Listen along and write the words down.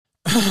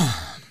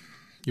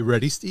You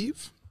ready,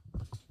 Steve?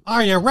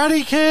 Are you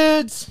ready,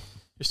 kids?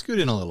 You scoot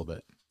in a little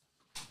bit.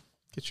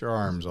 Get your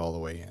arms all the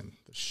way in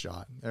the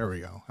shot. There we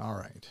go. All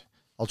right.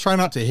 I'll try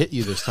not to hit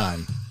you this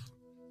time.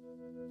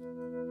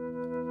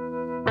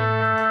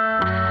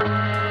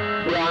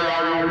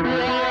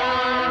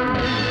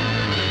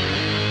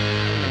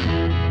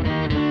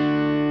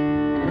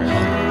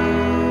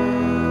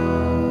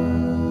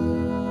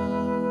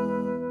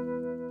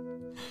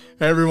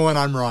 Hey everyone,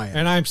 I'm Ryan.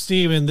 And I'm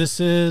Steve, and this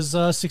is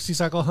 60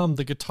 Cycle Hum,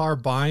 the guitar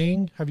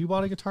buying. Have you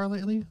bought a guitar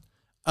lately?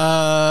 Yeah,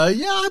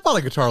 I bought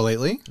a guitar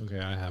lately. Okay,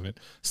 I haven't.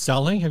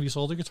 Selling? Have you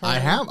sold a guitar? I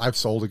lately? have. I've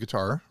sold a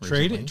guitar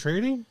recently.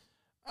 Trading?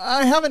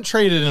 I haven't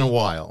traded in a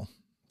while.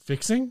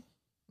 Fixing?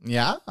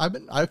 Yeah,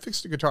 I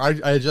fixed a guitar.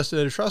 I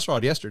adjusted a truss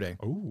rod yesterday.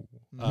 Oh,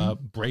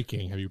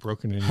 breaking. Have you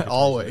broken any?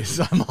 Always.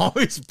 I'm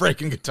always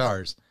breaking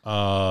guitars.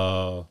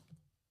 For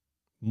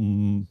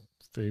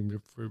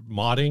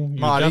modding?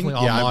 Modding,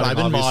 yeah, I've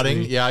been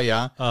obviously. modding.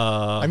 Yeah.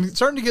 I'm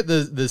starting to get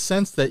the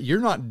sense that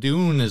you're not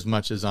doing as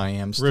much as I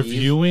am, Steve.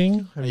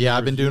 Reviewing? Yeah,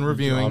 I've been doing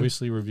reviewing.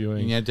 Obviously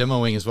reviewing. Yeah,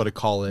 demoing is what I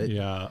call it.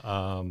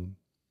 Yeah.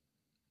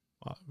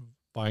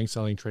 Buying,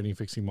 selling, trading,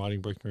 fixing,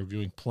 modding, breaking,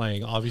 reviewing,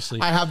 playing. Obviously,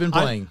 I have been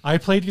playing. I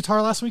played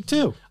guitar last week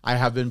too. I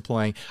have been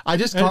playing.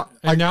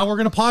 And now we're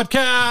gonna podcast.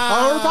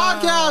 Oh, we're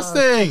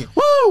podcasting.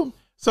 Woo!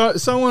 So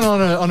someone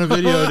on a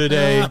video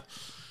today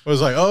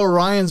was like, "Oh,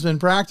 Ryan's been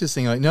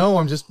practicing." Like, no,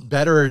 I'm just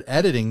better at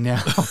editing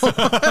now.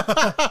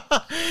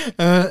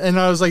 And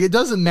I was like, it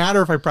doesn't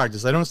matter if I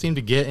practice. I don't seem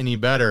to get any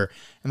better.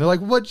 And they're like,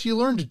 "What? You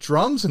learned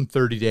drums in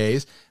 30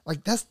 days?"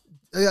 Like,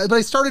 but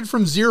I started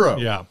from zero.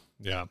 Yeah.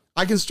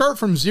 I can start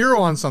from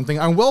zero on something.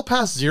 I'm well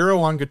past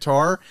zero on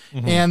guitar,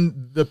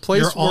 and the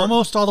place You're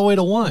almost all the way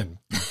to one.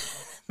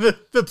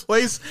 the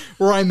place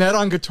where I'm at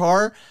on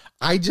guitar,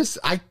 I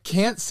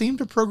can't seem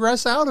to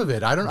progress out of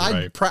it. I don't.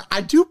 Right.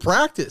 I do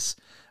practice.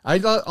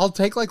 I'll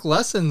take like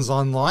lessons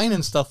online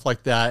and stuff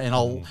like that, and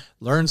I'll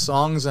learn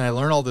songs and I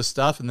learn all this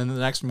stuff, and then the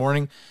next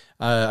morning,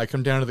 I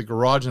come down to the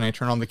garage and I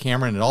turn on the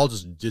camera and it all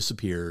just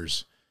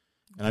disappears.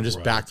 And I'm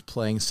just back to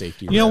playing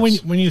safety riffs. You know,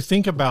 when you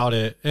think about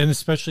it, and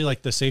especially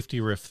like the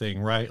safety riff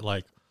thing, right?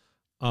 Like,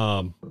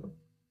 I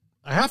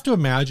have to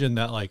imagine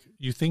that like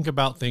you think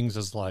about things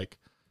as like,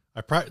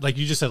 like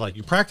you just said, like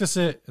you practice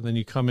it and then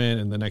you come in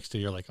and the next day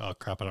you're like, oh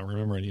crap, I don't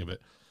remember any of it.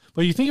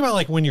 But you think about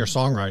like when you're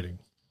songwriting.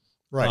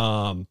 Right.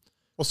 Well,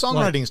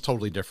 songwriting is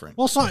totally different.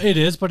 Well, it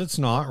is, but it's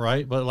not,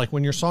 right? But like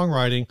when you're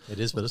songwriting. It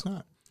is, but it's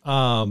not.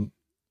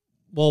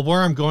 Well,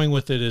 where I'm going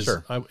with it is,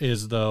 Sure.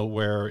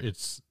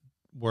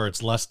 where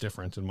it's less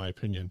different, in my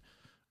opinion,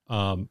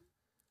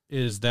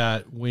 is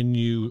that when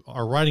you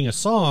are writing a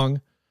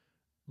song,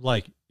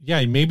 like,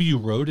 yeah, maybe you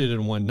wrote it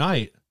in one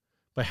night,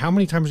 but how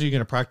many times are you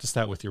going to practice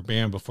that with your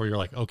band before you're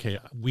like, okay,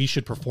 we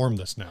should perform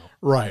this now?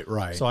 Right.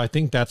 So I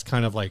think that's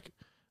kind of like,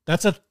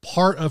 that's a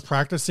part of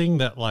practicing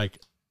that, like,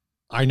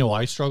 I know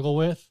I struggle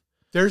with.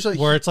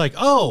 Where it's like,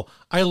 oh,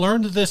 I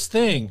learned this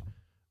thing,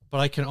 but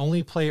I can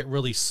only play it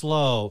really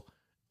slow.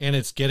 And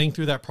it's getting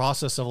through that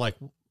process of like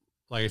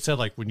I said,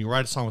 like when you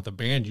write a song with a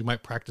band, you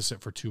might practice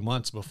it for 2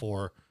 months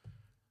before.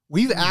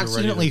 We've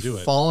accidentally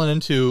fallen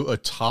into a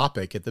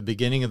topic at the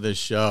beginning of this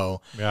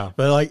show. Yeah.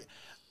 But like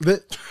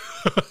the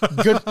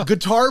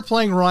guitar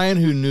playing Ryan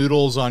who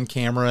noodles on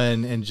camera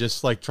and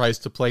just like tries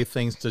to play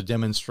things to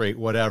demonstrate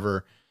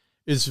whatever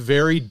is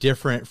very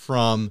different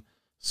from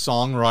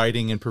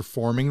songwriting and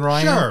performing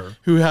Ryan,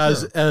 who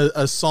has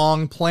a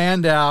song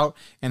planned out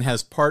and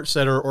has parts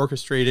that are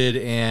orchestrated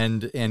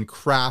and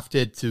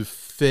crafted to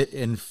fit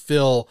and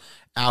fill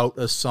out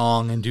a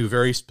song and do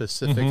very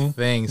specific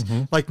things.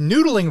 Like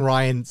noodling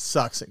Ryan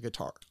sucks at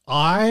guitar.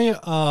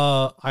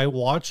 I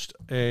watched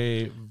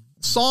a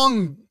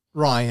song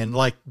Ryan,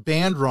 like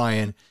band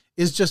Ryan,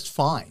 is just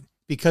fine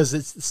because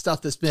it's the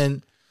stuff that's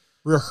been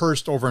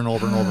rehearsed over and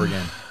over and over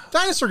again.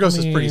 Dinosaur Ghost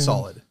is pretty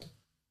solid.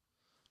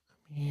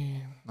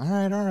 All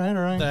right.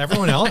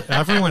 Everyone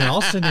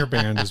else in your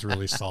band is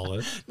really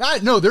solid.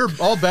 No, they're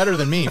all better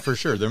than me for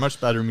sure. They're much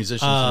better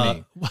musicians than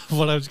me.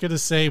 What I was gonna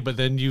say, but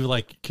then you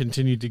like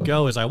continued to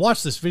go, is I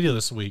watched this video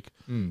this week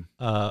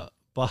by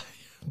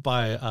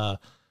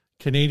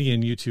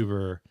Canadian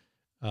YouTuber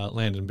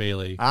Landon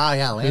Bailey. Ah,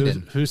 yeah,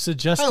 Landon. Who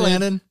suggested? Hi,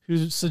 Landon.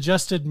 Who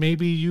suggested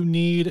maybe you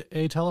need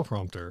a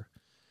teleprompter.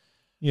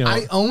 You know,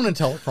 I own a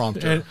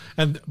teleprompter,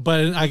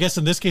 but I guess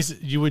in this case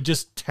you would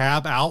just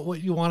tab out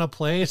what you want to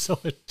play, so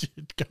it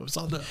goes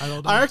on the. I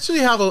don't know. I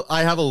actually have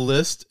a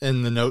list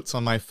in the notes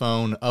on my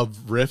phone of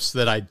riffs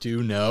that I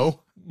do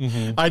know.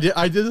 I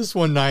did this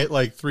one night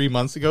like 3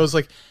 months ago. It's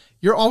like,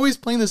 you're always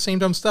playing the same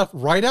dumb stuff.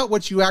 Write out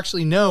what you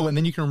actually know, and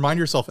then you can remind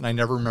yourself. And I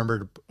never remember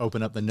to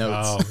open up the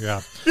notes. Oh,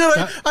 yeah.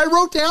 I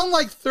wrote down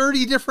like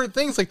 30 different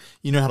things. Like,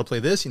 you know how to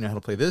play this, you know how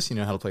to play this, you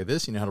know how to play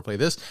this, you know how to play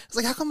this. It's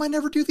like, how come I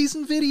never do these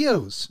in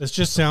videos? This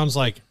just sounds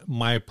like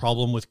my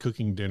problem with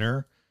cooking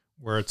dinner,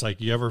 where it's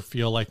like, you ever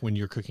feel like when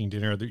you're cooking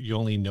dinner that you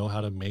only know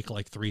how to make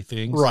like 3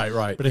 things?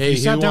 Right. But if you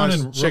sat down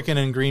and chicken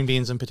and green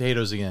beans and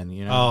potatoes again,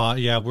 you know?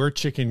 Yeah, we're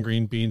chicken,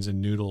 green beans,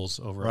 and noodles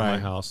over at my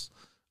house.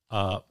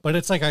 But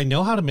it's like I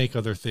know how to make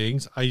other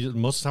things.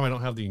 Most of the time I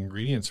don't have the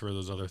ingredients for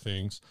those other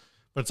things,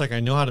 but it's like I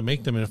know how to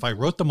make them. And if I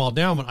wrote them all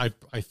down,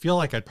 I feel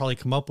like I'd probably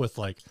come up with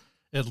like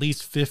at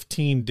least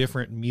 15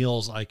 different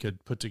meals I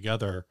could put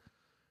together.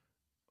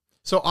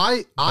 So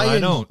I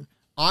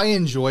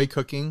enjoy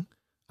cooking.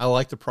 I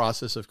like the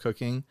process of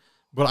cooking,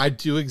 but I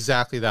do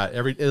exactly that.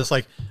 It's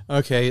like,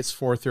 okay, it's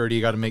 4:30.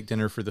 You got to make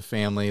dinner for the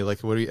family. Like,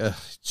 what do you,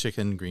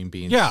 chicken, green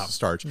beans,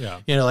 starch. Yeah.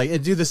 You know,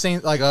 like do the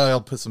same, like, oh,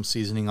 I'll put some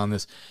seasoning on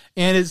this.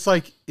 And it's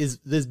like, is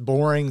this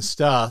boring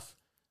stuff,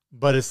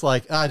 but it's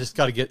like, I just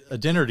got to get a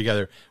dinner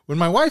together. When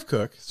my wife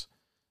cooks,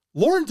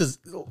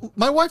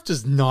 my wife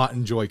does not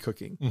enjoy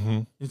cooking.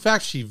 Mm-hmm. In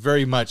fact, she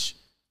very much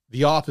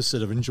the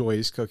opposite of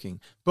enjoys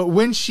cooking. But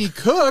when she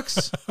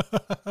cooks,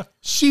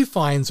 she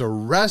finds a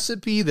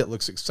recipe that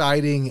looks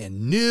exciting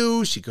and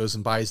new. She goes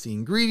and buys the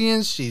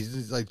ingredients. She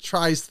like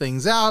tries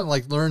things out and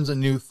like learns a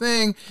new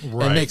thing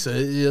and makes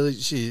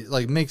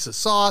a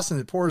sauce and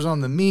it pours on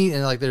the meat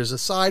and like there's a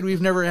side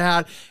we've never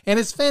had and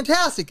it's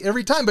fantastic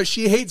every time, but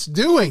she hates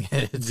doing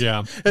it.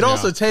 Yeah. It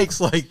also takes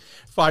like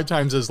 5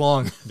 times as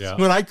long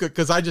when I cook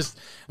because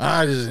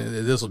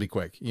this will be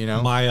quick, you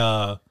know?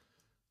 My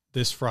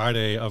this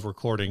Friday of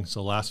recording,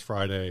 so last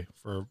Friday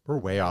we're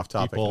way off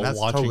topic. And that's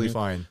totally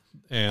fine.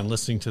 And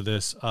listening to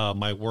this,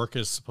 my work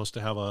is supposed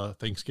to have a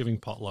Thanksgiving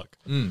potluck,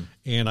 and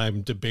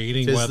I'm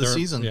debating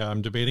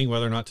I'm debating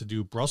whether or not to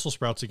do Brussels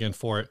sprouts again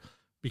for it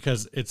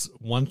because it's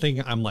one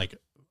thing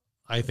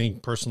I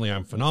think personally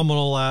I'm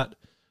phenomenal at,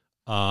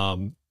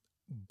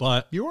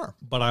 but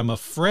I'm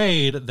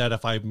afraid that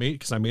if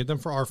because I made them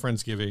for our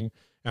Friendsgiving,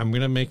 I'm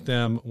going to make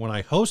them when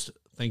I host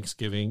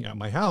Thanksgiving at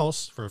my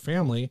house for a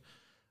family.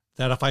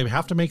 That if I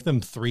have to make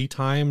them 3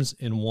 times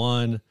in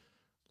one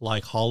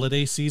like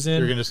holiday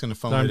season, you're just going to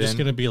phone it in. I'm just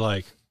going to be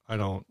like, I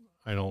don't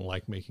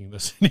like making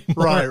this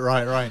anymore.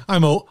 Right.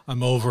 I'm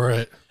over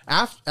it.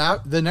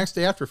 After the next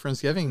day after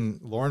Friendsgiving,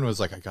 Lauren was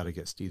like, I got to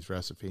get Steve's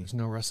recipe. There's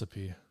no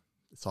recipe.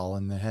 It's all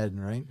in the head,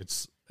 right?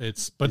 That's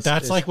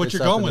like what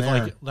you're going with. There.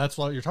 Like that's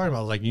what you're talking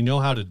about. Like you know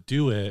how to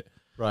do it.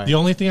 Right. The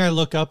only thing I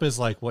look up is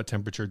like what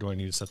temperature do I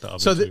need to set the oven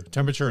to?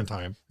 Temperature and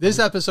time. This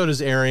episode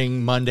is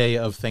airing Monday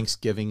of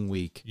Thanksgiving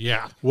week.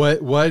 Yeah.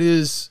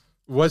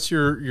 What's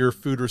your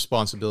food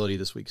responsibility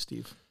this week,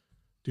 Steve?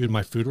 Dude,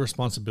 my food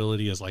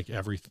responsibility is like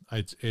everything.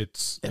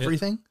 It's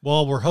everything.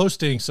 Well, we're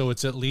hosting, so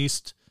it's at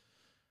least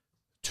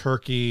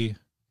turkey,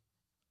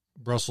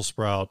 Brussels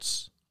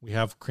sprouts. We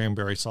have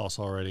cranberry sauce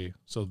already,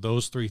 so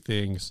those 3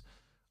 things.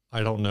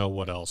 I don't know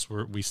what else.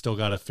 We still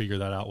got to figure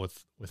that out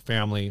with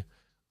family.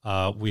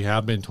 We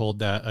have been told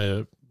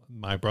that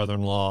my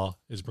brother-in-law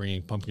is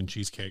bringing pumpkin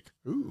cheesecake.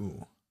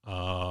 Ooh.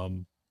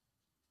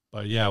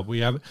 But yeah,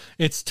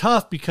 it's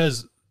tough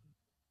because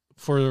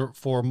for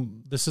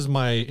this is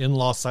my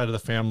in-law side of the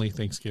family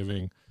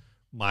Thanksgiving.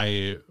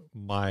 My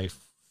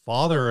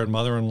father and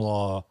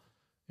mother-in-law,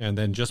 and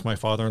then just my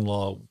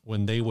father-in-law,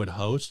 when they would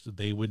host,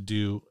 they would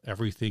do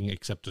everything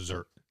except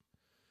dessert.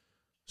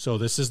 So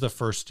this is the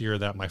first year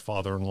that my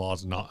father-in-law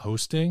is not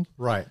hosting.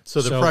 Right.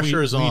 So the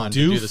pressure is on. We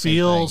do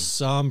feel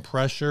some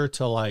pressure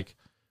to like,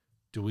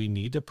 do we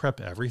need to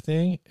prep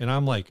everything? And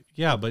I'm like,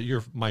 yeah, but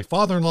my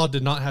father-in-law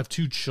did not have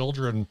 2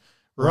 children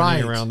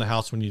running around the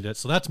house when you did.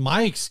 So that's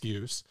my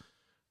excuse.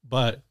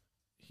 But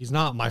he's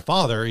not my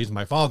father. He's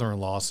my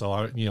father-in-law. So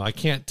I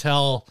can't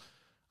tell.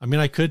 I mean,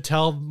 I could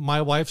tell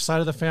my wife's side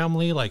of the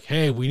family like,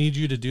 hey, we need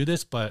you to do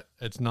this, but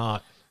it's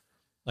not.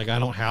 Like, I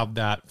don't have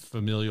that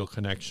familial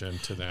connection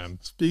to them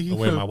the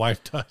way my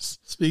wife does.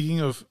 Speaking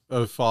of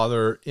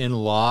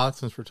father-in-law,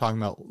 since we're talking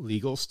about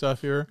legal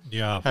stuff here.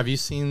 Yeah. Have you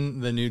seen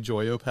the new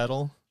Joyo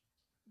pedal?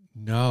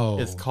 No.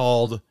 It's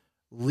called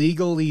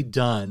Legally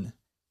Done.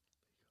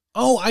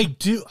 Oh, I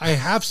do. I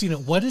have seen it.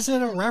 What is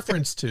it a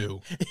reference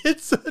to?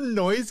 It's a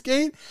noise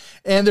gate.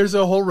 And there's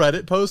a whole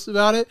Reddit post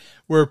about it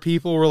where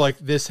people were like,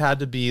 this had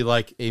to be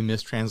like a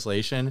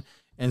mistranslation.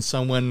 And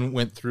someone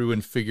went through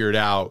and figured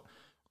out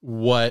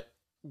what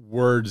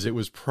words it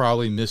was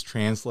probably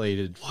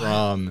mistranslated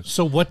from.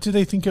 So what do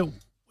they think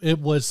it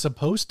was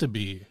supposed to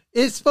be?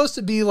 It's supposed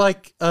to be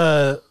like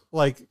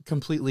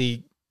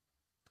completely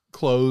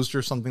closed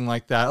or something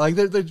like that. Like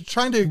they're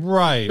trying to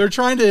They're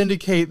trying to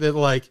indicate that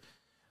like.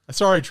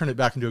 Sorry, I turned it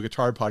back into a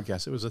guitar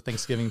podcast. It was a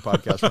Thanksgiving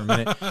podcast for a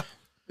minute.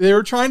 They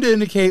were trying to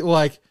indicate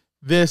like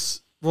this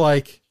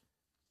like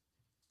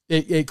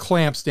it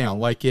clamps down,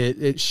 like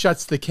it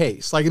shuts the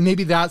case. Like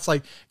maybe that's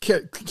like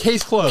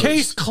case closed.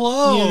 Case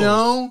closed. You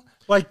know.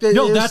 Like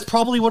that's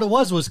probably what it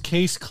was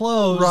case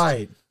closed.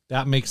 Right.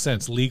 That makes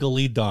sense.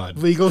 Legally done.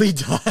 Legally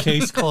done.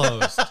 Case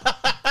closed.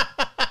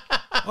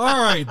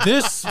 All right.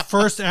 This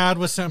first ad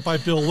was sent by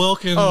Bill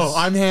Wilkins. Oh,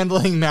 I'm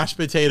handling mashed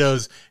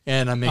potatoes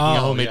and I'm making a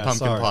homemade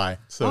pumpkin pie.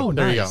 So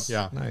there you go.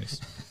 Yeah.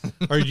 Nice.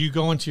 Are you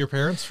going to your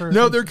parents for?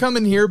 No, they're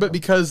coming here, but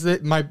because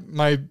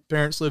my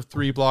parents live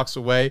 3 blocks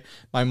away,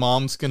 my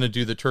mom's going to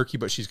do the turkey,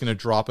 but she's going to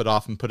drop it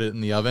off and put it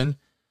in the oven.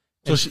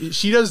 So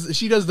she does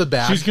the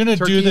bag. She's going to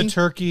do the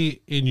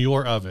turkey in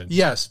your oven.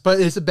 Yes, but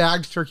it's a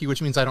bagged turkey,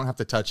 which means I don't have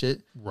to touch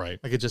it. Right.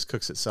 Like it just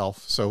cooks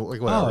itself. So like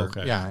whatever. Oh,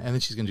 okay. Yeah, and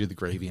then she's going to do the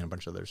gravy and a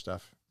bunch of other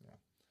stuff. Yeah.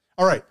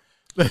 All right.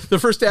 The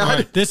first ad.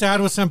 Right. This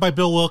ad was sent by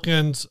Bill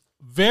Wilkins.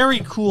 Very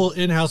cool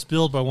in-house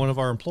build by one of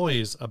our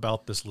employees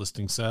about this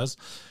listing says.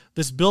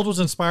 This build was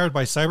inspired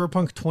by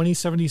Cyberpunk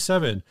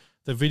 2077,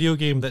 the video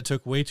game that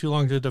took way too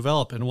long to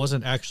develop and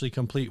wasn't actually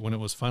complete when it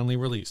was finally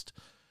released.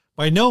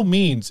 By no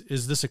means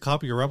is this a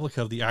copy or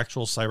replica of the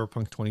actual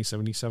Cyberpunk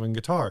 2077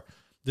 guitar.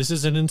 This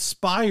is an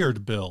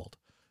inspired build.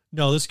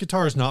 No, this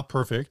guitar is not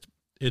perfect.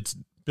 It's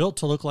built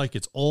to look like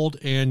it's old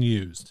and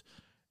used.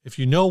 If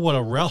you know what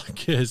a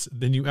relic is,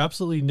 then you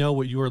absolutely know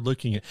what you are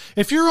looking at.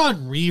 If you're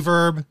on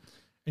Reverb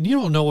and you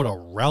don't know what a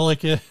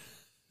relic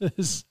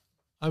is,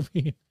 I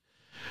mean,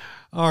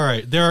 all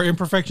right, there are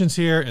imperfections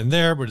here and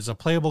there, but it's a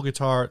playable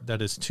guitar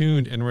that is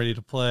tuned and ready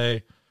to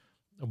play.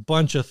 A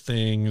bunch of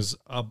things,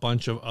 a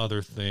bunch of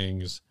other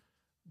things.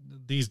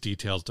 These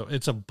details don't.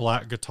 It's a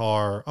black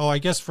guitar. Oh, I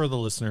guess for the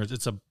listeners,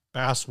 it's a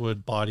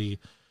basswood body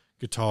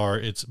guitar.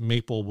 It's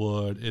maple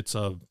wood.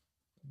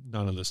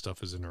 None of this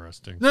stuff is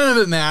interesting. None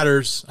of it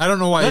matters. I don't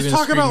know why. Let's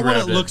talk about what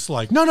it looks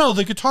like. No,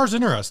 the guitar's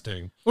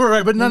interesting. Well,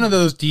 right, but none of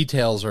those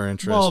details are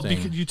interesting. Well,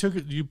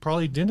 because you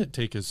probably didn't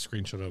take a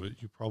screenshot of it.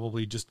 You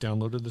probably just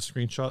downloaded the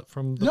screenshot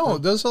from.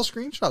 Those are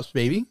screenshots,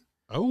 baby.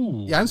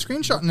 Oh, yeah, I'm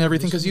screenshotting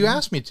everything because you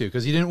asked me to,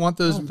 because you didn't want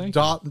those .web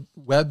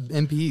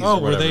MPs. Oh,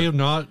 were they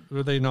not?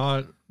 Were they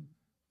not?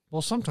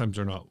 Well, sometimes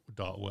they're not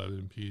 .web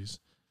MPs.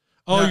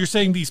 Oh, no. You're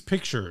saying these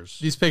pictures.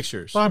 These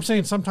pictures. Well, I'm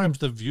saying sometimes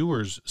the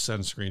viewers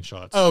send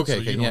screenshots. Oh, okay.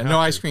 Yeah. No,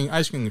 I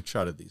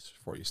screenshotted these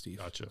for you, Steve.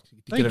 Gotcha.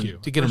 Thank you.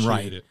 To get them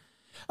right.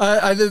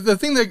 The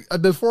thing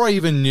that before I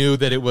even knew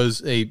that it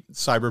was a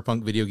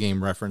Cyberpunk video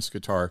game reference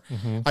guitar,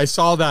 I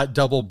saw that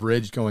double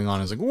bridge going on.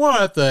 I was like,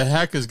 what the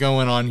heck is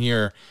going on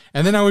here?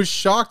 And then I was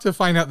shocked to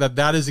find out that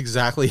that is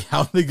exactly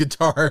how the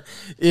guitar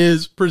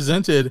is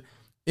presented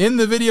in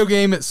the video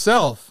game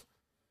itself.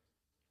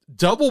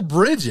 Double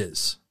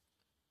bridges.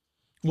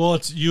 Well,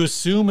 you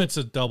assume it's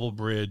a double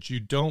bridge.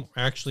 You don't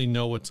actually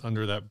know what's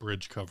under that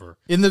bridge cover.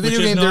 In the video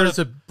game, there's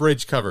a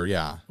bridge cover,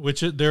 yeah.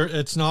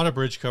 It's not a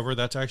bridge cover.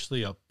 That's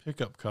actually a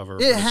pickup cover.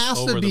 It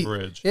has to be the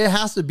bridge. It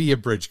has to be a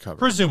bridge cover.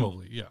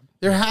 Presumably, yeah.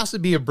 There has to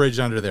be a bridge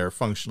under there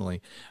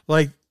functionally.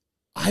 Like,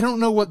 I don't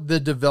know what the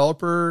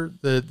developer,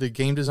 the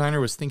game designer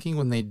was thinking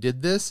when they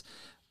did this,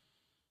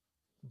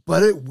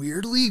 but it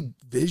weirdly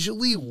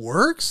visually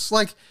works.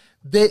 Like,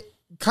 they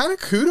kind of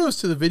kudos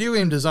to the video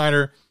game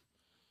designer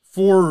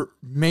for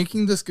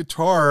making this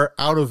guitar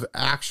out of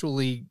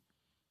actually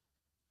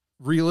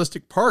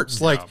realistic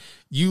parts. Yeah. Like,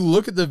 you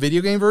look at the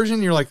video game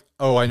version, you're like,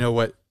 oh, I know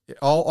what,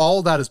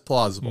 all that is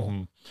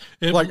plausible.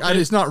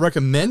 It's not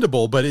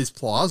recommendable, but it's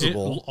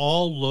plausible. It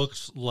all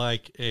looks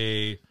like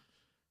a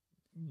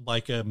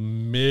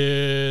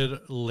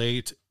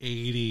mid-late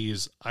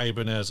 80s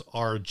Ibanez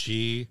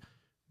RG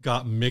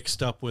got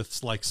mixed up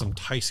with like some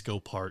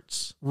Teisco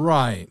parts.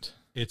 Right.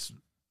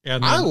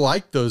 And I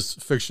like those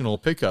fictional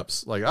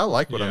pickups. Like, I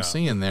like what I'm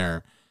seeing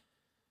there.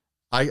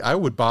 I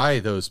would buy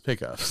those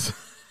pickups.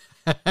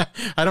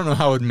 I don't know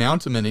how I would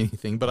mount them in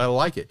anything, but I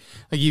like it.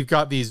 Like, you've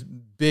got these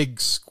big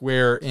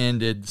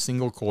square-ended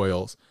single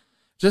coils.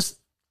 Just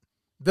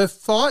the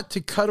thought to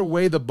cut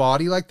away the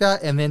body like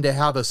that and then to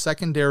have a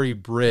secondary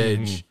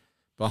bridge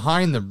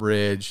behind the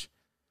bridge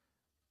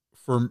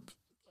for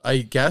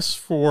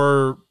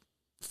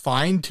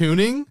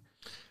fine-tuning.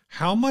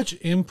 How much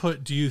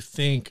input do you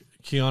think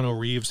Keanu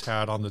Reeves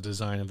had on the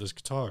design of this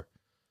guitar?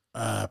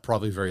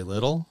 Probably very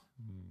little.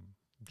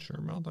 Sure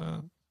about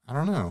that? I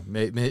don't know.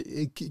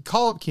 Maybe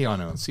call up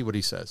Keanu and see what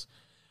he says.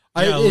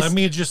 Let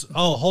me just.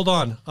 Oh, hold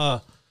on.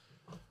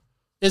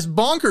 It's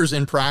bonkers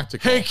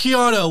impractical. Hey,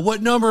 Keanu,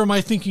 what number am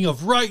I thinking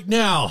of right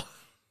now?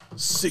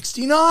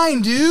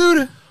 69,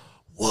 dude.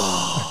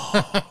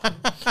 Whoa.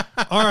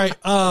 All right.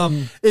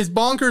 It's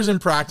bonkers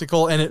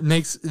impractical, and it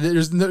makes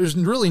there's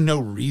really no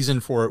reason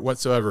for it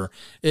whatsoever.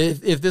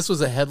 If this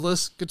was a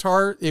headless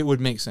guitar, it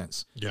would make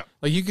sense. Yeah.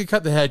 Like, you could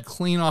cut the head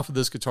clean off of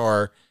this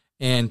guitar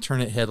and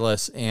turn it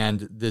headless,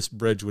 and this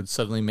bridge would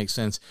suddenly make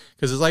sense,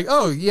 because it's like,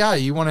 oh yeah,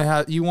 you want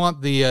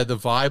the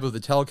vibe of the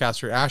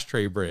Telecaster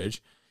ashtray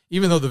bridge,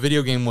 even though the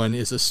video game one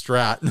is a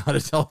Strat, not a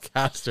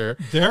Telecaster.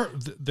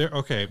 They're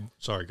okay.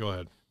 Sorry, go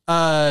ahead.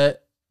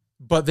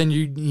 But then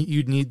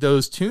you'd need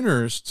those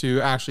tuners to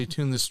actually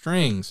tune the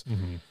strings.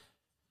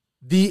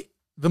 The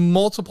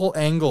multiple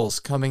angles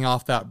coming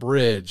off that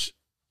bridge,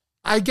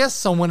 I guess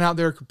someone out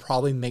there could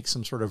probably make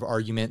some sort of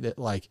argument that,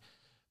 like,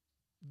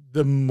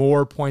 the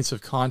more points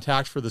of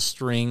contact for the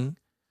string,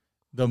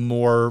 the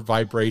more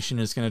vibration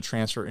is going to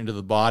transfer into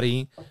the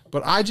body.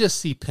 But I just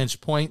see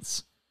pinch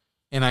points,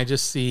 and I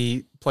just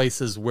see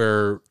places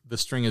where the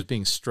string is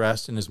being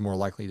stressed and is more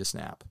likely to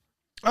snap.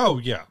 Oh,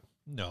 yeah.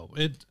 No,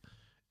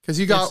 because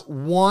you got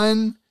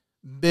one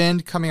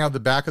bend coming out the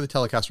back of the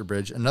Telecaster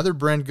bridge, another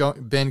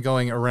bend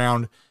going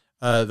around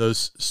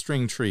those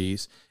string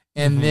trees,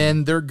 and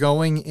then they're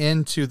going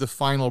into the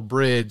final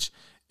bridge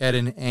at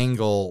an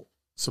angle,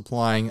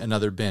 supplying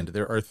another bend.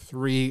 There are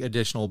 3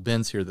 additional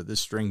bends here that this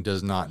string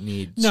does not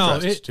need. No,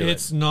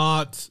 it's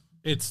not.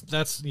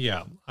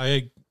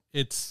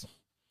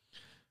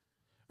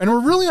 And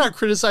we're really not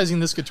criticizing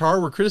this guitar.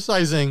 We're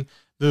criticizing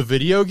the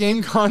video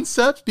game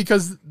concept,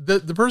 because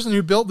the person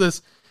who built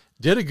this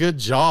did a good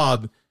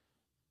job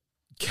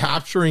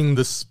capturing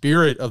the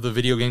spirit of the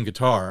video game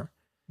guitar.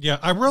 Yeah,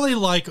 I really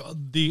like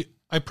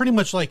I pretty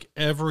much like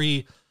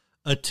every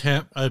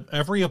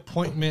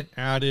appointment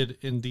added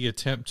in the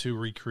attempt to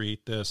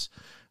recreate this.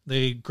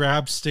 They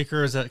grabbed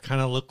stickers that kind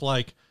of look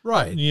like,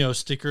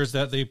 stickers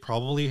that they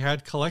probably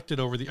had collected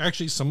over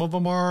actually, some of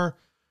them are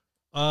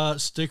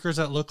stickers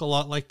that look a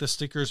lot like the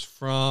stickers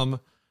from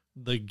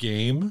the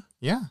game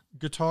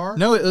guitar.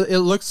 No, it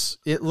looks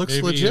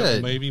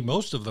legit. Maybe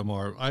most of them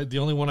are. The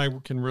only one I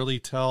can really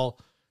tell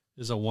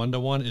is a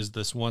 1-to-1 is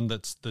this one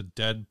that's the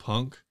Dead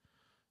Punk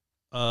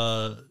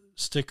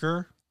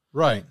sticker.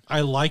 Right.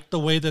 I like the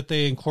way that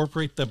they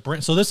incorporate the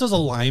brand. So this is a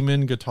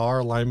Lyman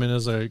guitar. Lyman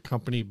is a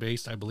company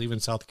based, I believe, in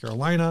South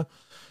Carolina.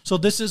 So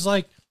this is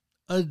like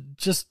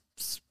just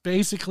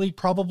basically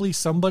probably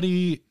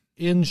somebody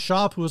in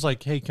shop who was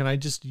like, hey, can I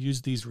just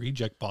use these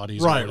reject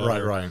bodies?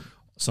 Right.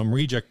 Some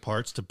reject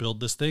parts to build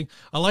this thing.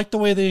 I like the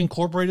way they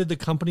incorporated the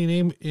company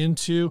name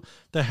into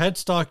the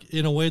headstock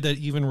in a way that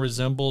even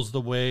resembles the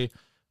way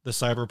the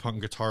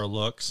Cyberpunk guitar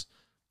looks.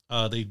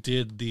 They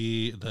did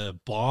the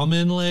bomb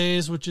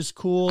inlays, which is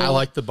cool. I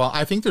like the bomb.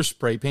 I think they're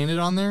spray painted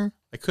on there.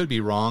 I could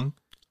be wrong.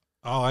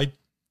 Oh,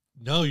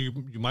 no, you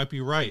might be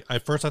right.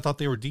 At first I thought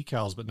they were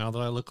decals, but now that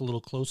I look a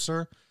little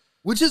closer,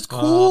 which is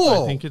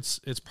cool. I think it's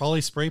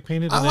probably spray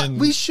painted.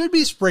 We should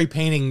be spray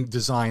painting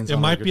designs. It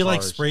might be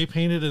like spray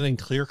painted and then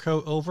clear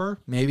coat over.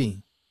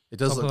 Maybe it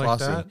does Something look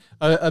glossy.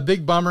 A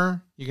big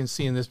bummer you can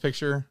see in this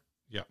picture.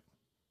 Yeah,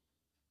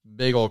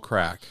 big old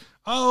crack.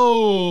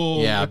 Oh,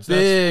 yeah,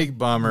 big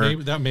bummer.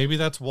 Maybe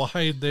that's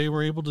why they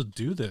were able to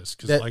do this,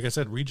 because, like I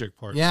said, reject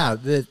parts. Yeah,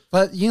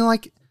 but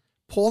like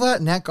pull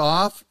that neck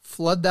off,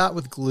 flood that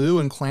with glue,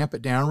 and clamp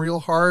it down real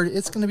hard.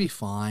 It's going to be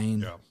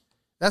fine. Yeah.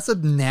 That's a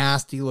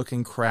nasty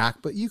looking crack,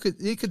 but you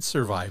could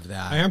survive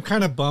that. I am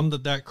kind of bummed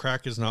that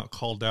crack is not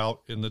called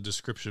out in the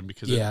description,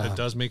 because it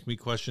does make me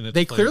question its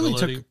They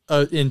clearly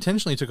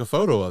intentionally took a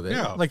photo of it.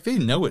 Yeah. Like they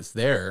know it's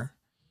there.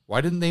 Why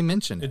didn't they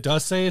mention it? It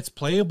does say it's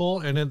playable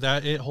and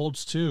that it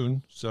holds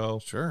tune. So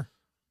sure.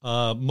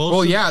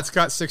 It's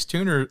got 6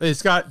 tuners.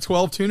 It's got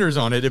 12 tuners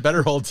on it. It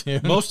better hold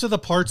tune. Most of the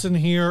parts in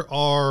here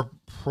are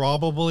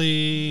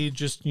probably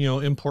just,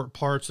 import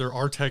parts. There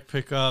are tech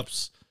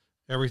pickups.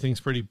 Everything's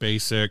pretty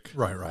basic.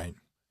 Right.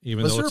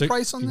 Was there a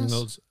price on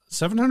this?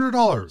 $700.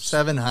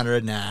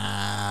 $700.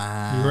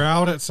 Nah. You're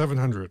out at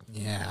 $700.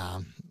 Yeah.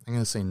 I'm going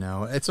to say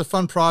no. It's a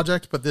fun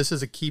project, but this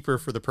is a keeper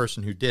for the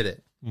person who did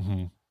it.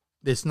 Mm-hmm.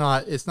 It's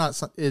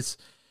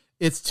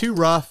too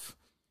rough.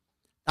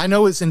 I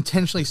know it's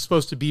intentionally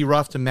supposed to be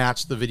rough to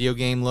match the video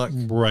game look.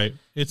 Right.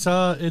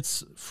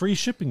 It's free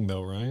shipping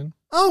though, Ryan.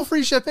 Oh,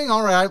 free shipping.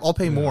 All right. I'll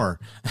pay more.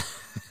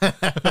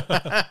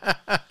 I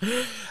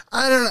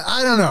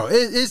don't know.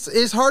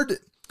 It's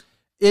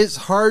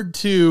hard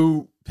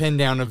to pin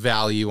down a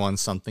value on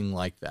something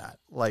like that.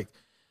 Like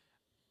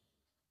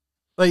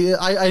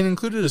I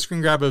included a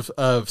screen grab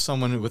of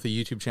someone with a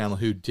YouTube channel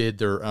who did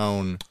their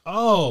own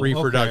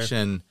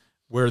reproduction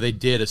where they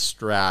did a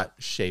Strat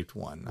shaped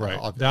one. Right.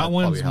 That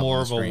one's more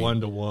of a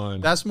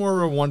 1-to-1. That's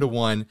more of a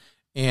 1-to-1.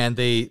 And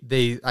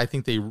I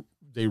think they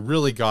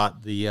really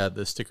got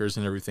the stickers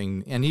and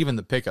everything, and even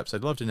the pickups.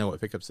 I'd love to know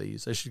what pickups they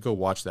use. I should go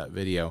watch that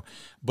video.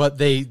 But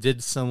they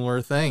did similar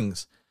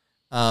things.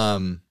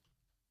 That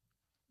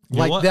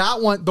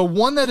one, the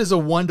one that is a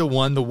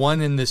 1-to-1, the one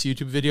in this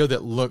YouTube video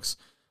that looks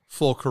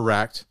full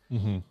correct,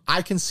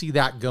 I can see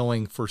that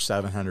going for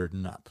 $700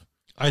 and up.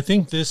 I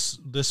think this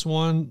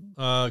one,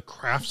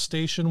 Craft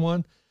Station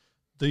one,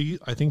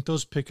 I think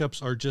those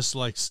pickups are just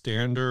like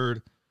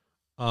standard,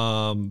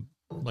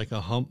 like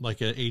a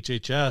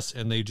HHS,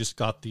 and they just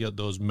got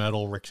those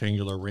metal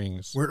rectangular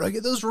rings. Where do I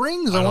get those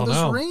rings? I want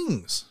those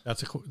rings.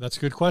 That's a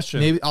good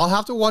question. Maybe I'll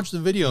have to watch the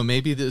video.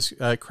 Maybe this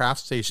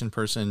Craft Station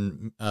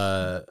person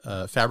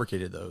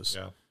fabricated those.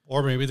 Yeah.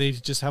 Or maybe they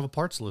just have a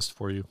parts list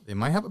for you. They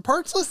might have a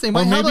parts list. They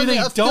might have an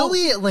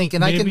affiliate link,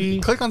 and I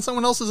can click on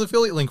someone else's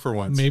affiliate link for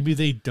once. Maybe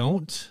they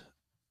don't.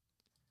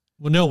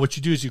 Well, no, what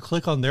you do is you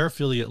click on their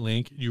affiliate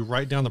link, you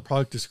write down the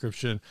product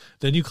description,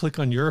 then you click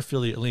on your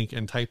affiliate link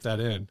and type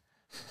that in.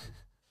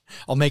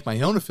 I'll make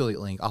my own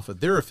affiliate link off of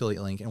their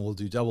affiliate link, and we'll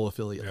do double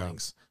affiliate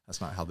links.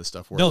 That's not how this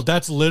stuff works. No,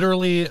 that's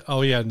literally,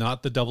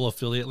 not the double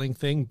affiliate link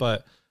thing,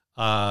 but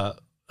I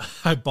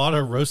bought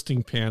a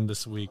roasting pan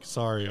this week.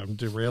 Sorry, I'm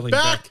derailing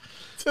back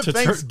to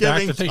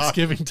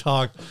Thanksgiving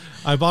talk.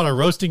 I bought a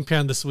roasting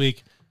pan this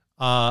week,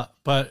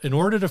 but in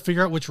order to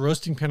figure out which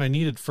roasting pan I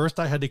needed, first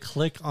I had to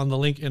click on the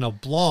link in a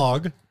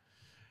blog,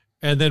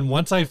 and then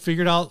once I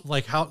figured out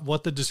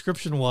what the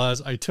description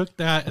was, I took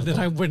that and then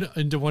I went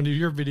into one of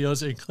your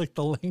videos and clicked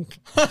the link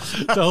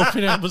to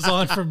open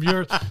Amazon from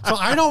yours. So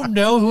I don't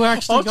know who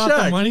actually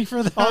got the money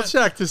for that. I'll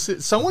check to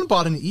see. Someone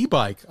bought an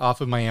e-bike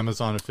off of my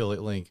Amazon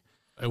affiliate link.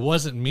 It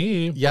wasn't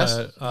me. Yes,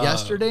 but,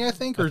 yesterday I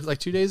think, or like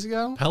 2 days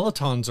ago.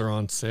 Pelotons are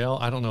on sale.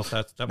 I don't know if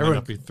that might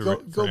not be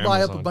through. Go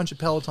buy up a bunch of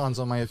Pelotons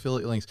on my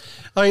affiliate links.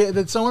 Oh yeah,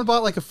 that someone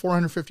bought like a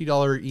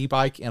 $450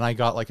 e-bike, and I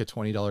got like a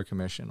 $20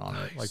 commission on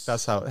it. Like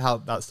that's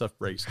how that stuff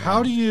breaks down.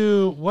 How do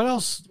you? What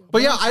else?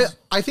 But yeah,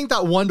 I think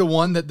that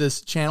 1-to-1 that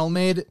this channel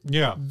made.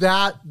 Yeah,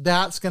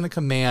 that's going to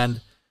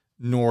command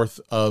north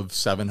of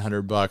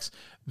 $700.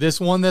 This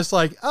one that's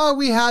like, oh,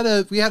 we had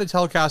a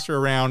Telecaster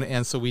around,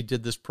 and so we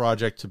did this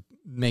project to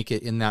make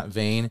it in that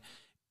vein,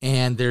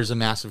 and there's a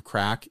massive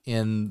crack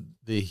in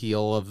the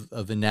heel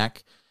of the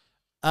neck.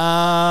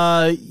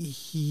 Yeah,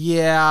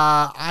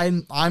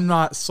 I'm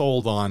not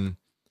sold on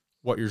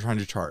what you're trying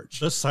to charge.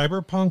 The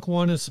Cyberpunk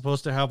one is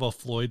supposed to have a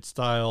Floyd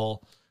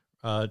style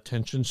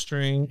tension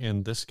string,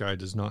 and this guy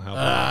does not have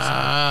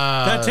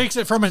that takes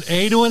it from an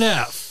A to an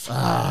F.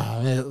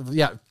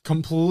 Yeah,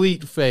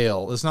 complete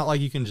fail. It's not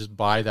like you can just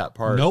buy that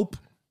part. Nope.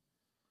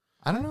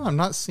 I don't know. I'm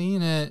not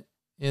seeing it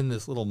in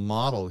this little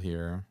model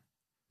here.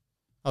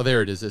 Oh,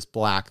 there it is. It's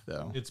black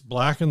though. It's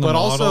black in the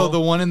model. But also the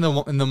one in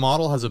the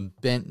model has a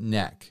bent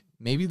neck.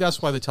 Maybe that's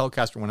why the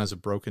Telecaster one has a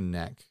broken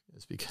neck.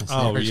 It's because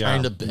they're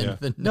trying to bend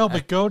the neck. No,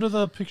 but go to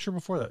the picture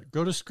before that.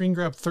 Go to screen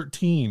grab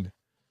 13.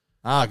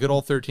 Good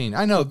old 13.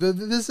 I know.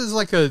 This is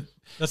like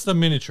that's the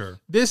miniature.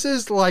 This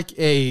is like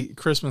a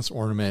Christmas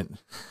ornament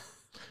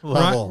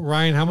level.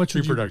 Ryan, how much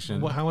reproduction?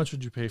 How much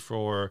would you pay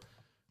for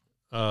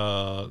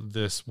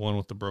this one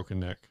with the broken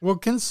neck? Well,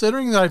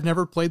 considering that I've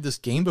never played this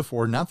game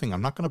before, nothing.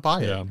 I'm not going to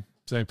buy it. Yeah,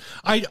 same.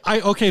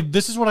 Okay.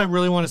 This is what I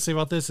really want to say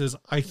about this is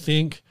I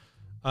think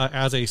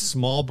as a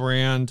small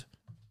brand,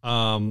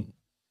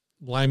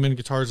 Lyman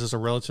Guitars is a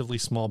relatively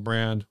small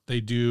brand. They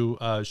do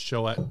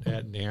show at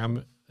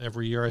NAMM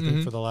every year, I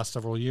think, for the last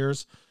several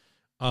years.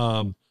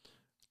 I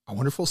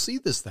wonder if we'll see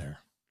this there.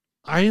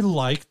 I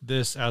like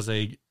this as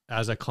a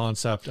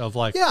concept of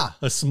like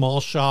a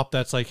small shop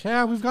that's like,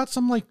 yeah, we've got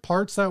some like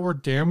parts that were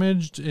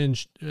damaged in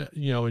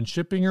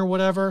shipping or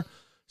whatever.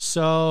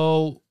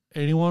 So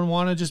anyone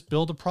want to just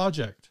build a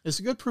project? It's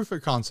a good proof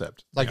of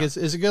concept. Like it's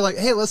a good like,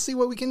 hey, let's see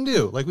what we can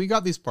do. Like we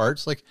got these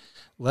parts. Like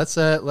let's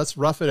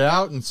rough it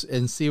out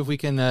and see if we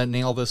can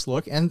nail this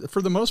look. And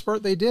for the most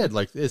part, they did.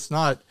 Like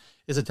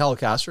it's a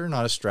Telecaster,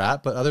 not a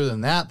Strat, but other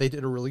than that, they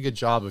did a really good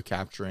job of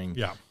capturing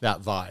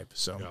that vibe.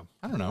 So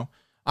I don't know.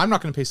 I'm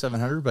not going to pay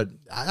 $700, but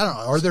I don't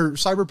know. Are there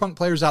Cyberpunk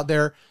players out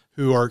there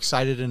who are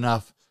excited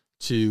enough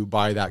to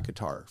buy that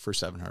guitar for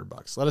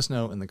 $700? Let us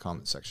know in the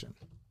comment section.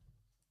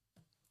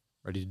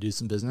 Ready to do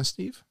some business,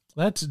 Steve?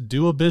 Let's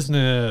do a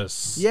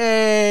business.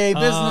 Yay,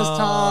 business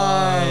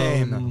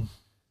time.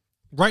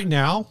 Right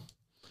now,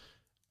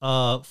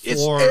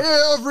 it's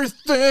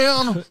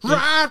everything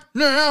right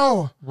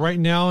now. Right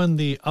now in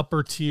the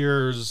upper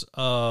tiers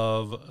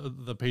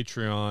of the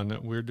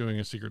Patreon, we're doing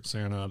a Secret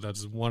Santa.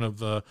 That's one of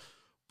the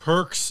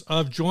perks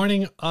of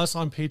joining us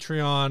on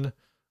Patreon.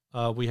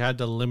 We had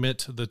to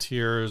limit the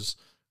tiers,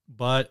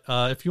 but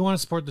if you want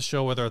to support the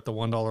show, whether at the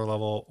 $1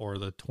 level or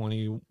the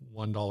 $21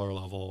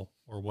 level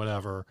or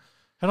whatever,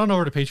 head on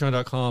over to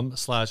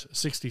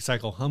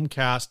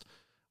patreon.com/60cyclehumcast,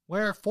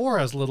 where for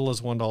as little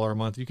as $1 a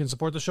month, you can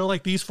support the show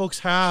like these folks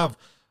have.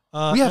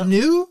 We have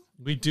new?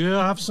 We do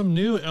have some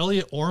new.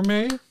 Elliot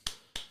Orme,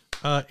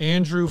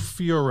 Andrew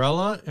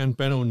Fiorella, and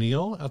Ben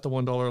O'Neill at the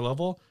 $1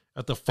 level.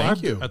 At the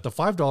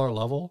 $5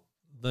 level,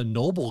 the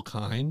Noble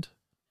Kind.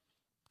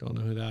 Don't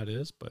know who that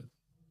is, but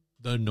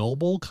the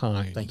Noble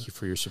Kind. Thank you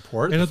for your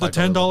support. And at the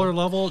 $10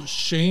 level,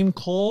 Shane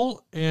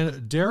Cole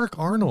and Derek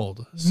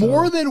Arnold. So,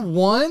 more than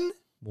one?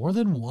 More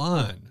than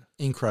one.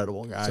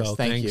 Incredible, guys. So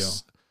thank you.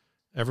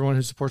 Everyone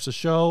who supports the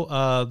show,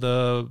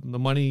 the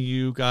money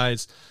you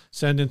guys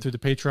send in through the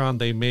Patreon,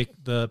 they make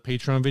the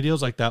Patreon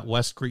videos like that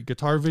West Creek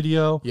guitar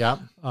video. Yeah.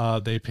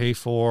 They pay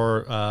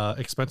for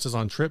expenses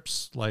on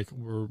trips, like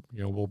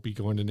we'll be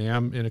going to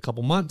NAMM in a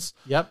couple months.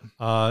 Yep.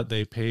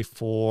 They pay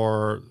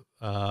for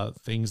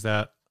things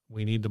that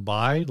we need to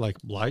buy, like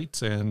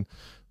lights and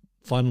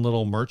fun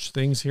little merch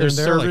things here and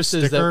there, like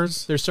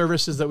stickers. There's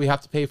services that we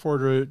have to pay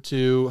for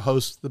to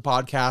host the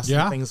podcast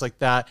and things like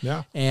that.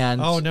 Yeah.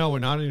 And oh no, we're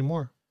not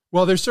anymore.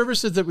 Well, there's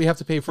services that we have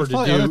to pay for to do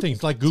other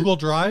things like Google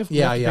Drive.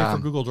 Pay for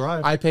Google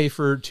Drive. I pay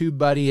for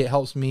TubeBuddy. It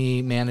helps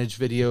me manage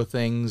video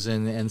things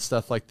and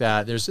stuff like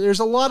that. There's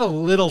a lot of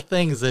little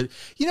things that,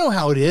 you know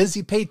how it is.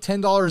 You pay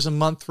 $10 a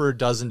month for a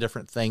dozen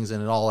different things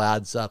and it all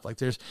adds up. Like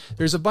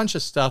there's a bunch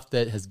of stuff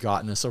that has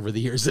gotten us over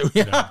the years that we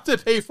have to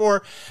pay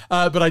for.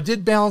 But I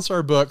did balance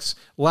our books.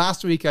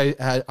 Last week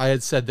I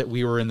had said that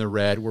we were in the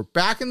red. We're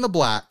back in the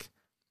black.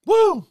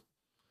 Woo!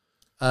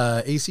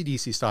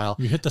 AC/DC style.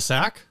 You hit the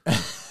sack?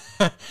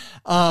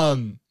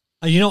 I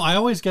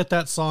always get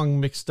that song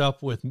mixed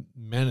up with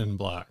Men in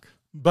Black.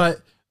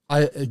 But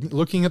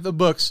looking at the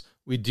books,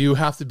 we do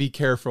have to be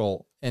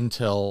careful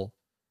until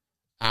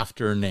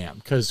after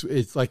NAMM, because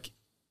it's like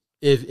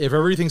if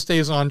everything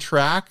stays on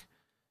track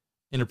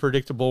in a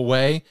predictable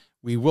way,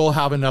 we will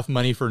have enough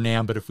money for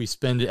NAMM. But if we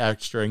spend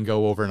extra and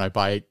go over and I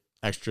buy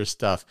extra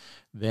stuff,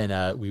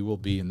 then we will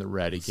be in the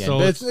red again. So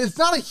but it's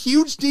not a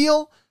huge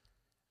deal.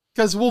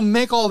 Because we'll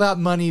make all that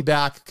money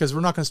back because we're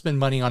not going to spend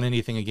money on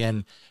anything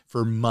again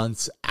for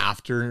months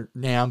after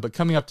NAMM. But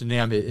coming up to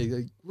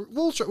NAMM, we're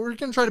going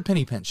to try to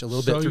penny pinch a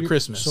little bit through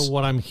Christmas. So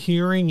what I'm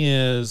hearing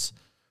is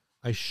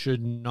I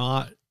should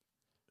not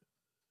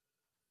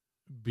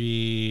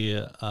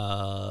be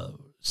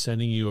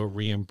sending you a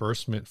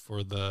reimbursement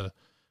for the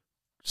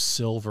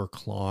silver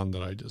Klon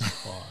that I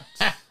just bought.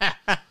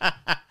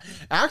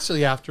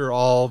 Actually, after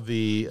all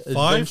the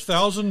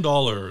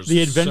 $5,000,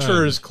 the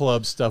Adventurers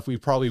Club stuff, we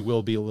probably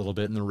will be a little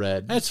bit in the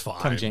red. That's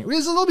fine.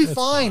 It'll be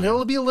fine.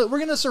 It'll be we're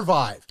going to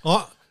survive.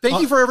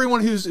 Thank you for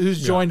everyone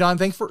who's joined on.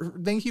 Thank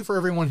you for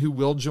everyone who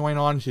will join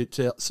on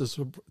to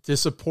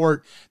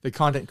support the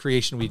content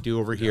creation we do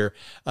over here.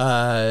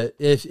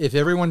 If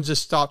everyone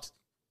just stopped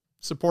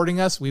supporting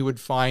us, we would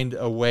find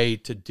a way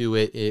to do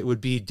it. It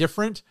would be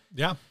different.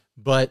 Yeah.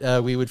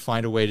 But we would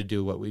find a way to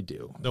do what we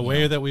do. The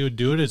way that we would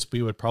do it is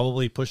we would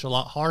probably push a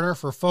lot harder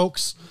for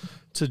folks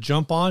to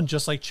jump on,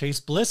 just like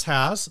Chase Bliss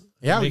has.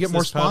 Yeah, we get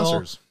more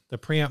sponsors. The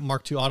Preamp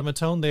Mark II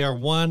Automaton, they are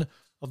one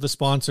of the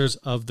sponsors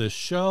of this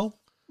show.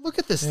 Look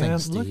at this thing,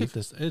 Steve. Look at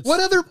this. What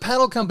other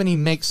pedal company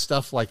makes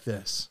stuff like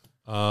this?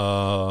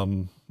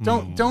 Don't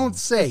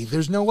say.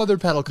 There's no other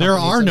pedal company. There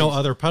are no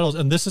other pedals,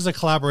 and this is a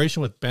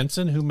collaboration with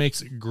Benson, who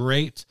makes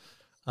great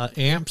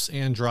amps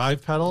and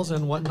drive pedals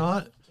and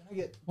whatnot.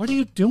 What are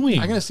you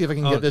doing? I'm going to see if I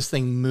can get this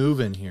thing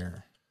moving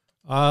here.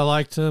 I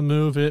like to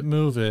move it.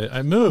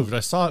 I moved. I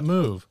saw it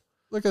move.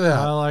 Look at that.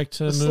 I like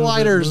to move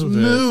sliders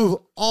move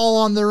all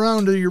on their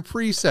own to your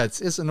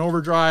presets. It's an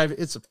overdrive.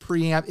 It's a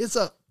preamp. It's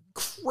a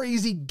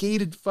crazy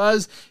gated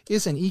fuzz.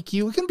 It's an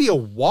EQ. It can be a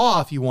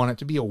wah if you want it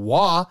to be a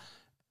wah.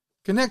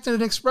 Connect to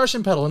an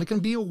expression pedal, and it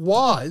can be a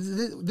wah.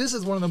 This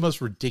is one of the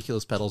most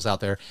ridiculous pedals out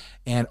there.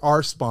 And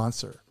our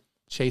sponsor,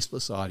 Chase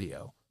Bliss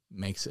Audio,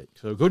 makes it.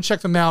 So go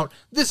check them out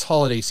this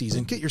holiday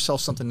season. Get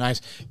yourself something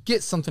nice.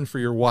 Get something for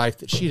your wife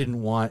that she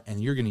didn't want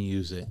and you're going to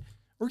use it.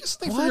 Or get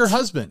something for your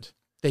husband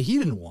that he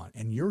didn't want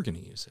and you're going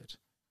to use it.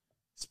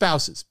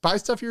 Spouses. Buy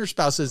stuff for your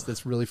spouses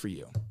that's really for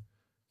you.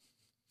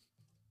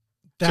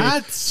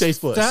 Chase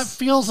Bliss. That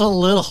feels a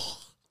little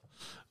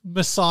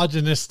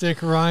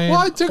misogynistic, Ryan.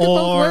 Well, I took it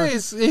both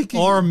ways.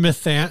 Or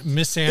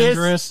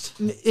misandrist.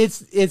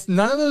 It's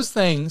none of those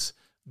things,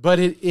 but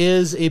it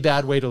is a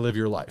bad way to live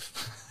your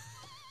life.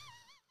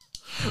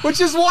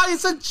 Which is why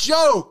it's a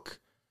joke.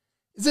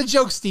 It's a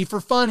joke, Steve, for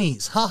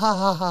funnies. Ha ha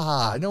ha ha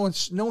ha. No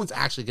one's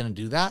actually going to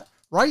do that,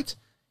 right?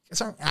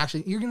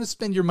 You're going to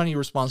spend your money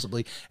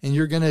responsibly, and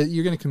you're going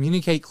to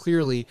communicate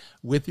clearly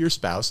with your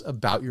spouse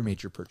about your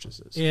major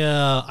purchases.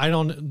 Yeah,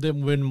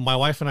 when my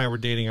wife and I were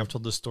dating, I've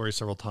told this story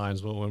several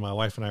times, but when my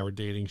wife and I were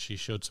dating, she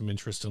showed some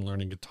interest in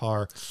learning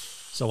guitar.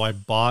 So I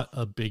bought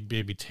a Big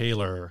Baby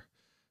Taylor,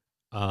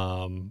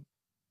 I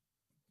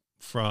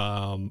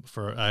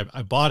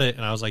bought it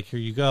and I was like, here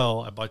you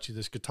go. I bought you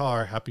this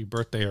guitar. Happy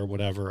birthday or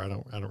whatever. I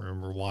don't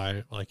remember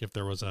why, like if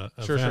there was a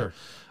sure.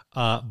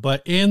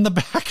 But in the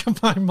back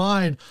of my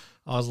mind,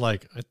 I was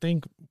like, I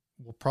think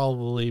we'll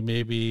probably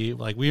maybe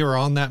like we were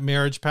on that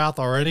marriage path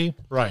already.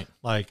 Right.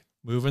 Like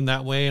moving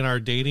that way in our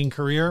dating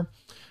career.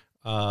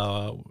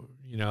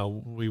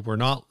 We were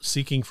not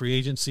seeking free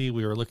agency.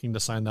 We were looking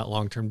to sign that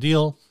long-term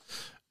deal.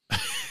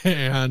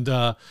 and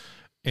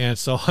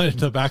so in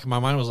the back of my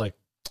mind was like,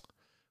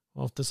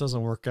 well, if this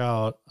doesn't work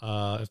out,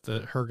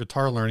 if her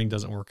guitar learning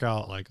doesn't work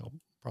out, like I'll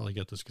probably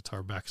get this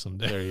guitar back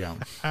someday. There you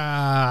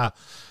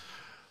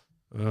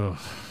go.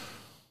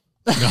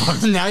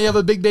 Now you have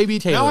a Big Baby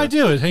Taylor. Now I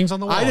do. It hangs on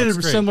the wall. I did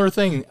a similar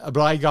thing,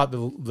 but I got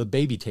the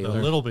Baby Taylor.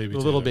 The little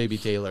Baby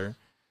Taylor.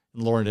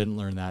 And Lauren didn't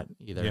learn that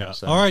either. Yeah.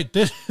 So. All right.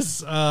 This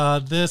I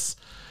should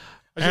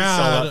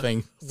sell that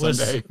thing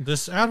someday.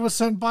 This ad was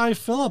sent by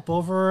Philip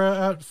over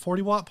at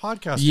 40 Watt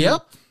Podcast.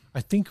 Yep.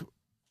 I think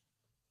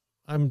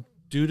I'm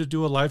due to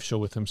do a live show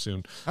with him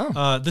soon.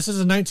 Oh. This is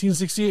a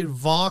 1968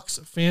 Vox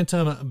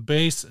Phantom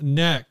bass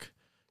neck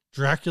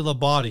Dracula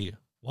body.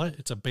 What?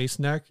 It's a bass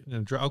neck?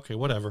 Okay,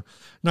 whatever.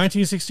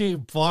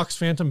 1968 Vox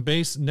Phantom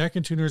bass neck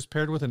and tuners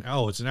paired with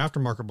it's an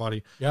aftermarket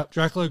body. Yep.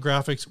 Dracula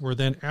graphics were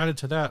then added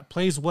to that.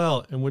 Plays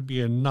well and would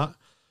be a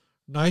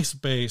nice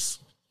bass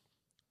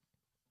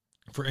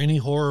for any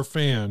horror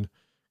fan.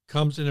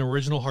 Comes in an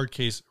original hard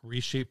case,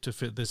 reshaped to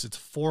fit this. It's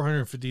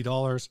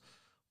 $450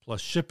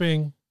 plus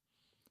shipping.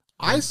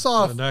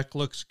 The neck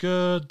looks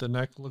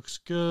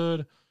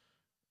good.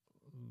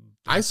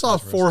 I saw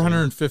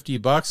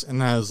 $450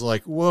 and I was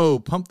like, whoa,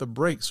 pump the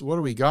brakes. What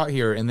do we got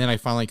here? And then I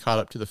finally caught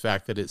up to the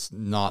fact that it's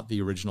not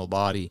the original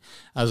body.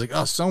 I was like,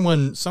 oh,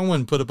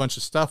 someone put a bunch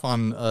of stuff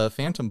on a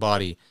Phantom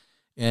body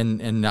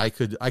and I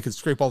could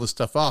scrape all this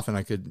stuff off and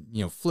I could,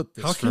 flip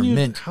this for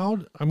mint. How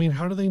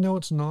do they know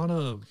it's not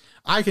a...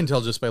 I can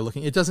tell just by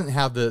looking. It doesn't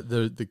have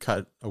the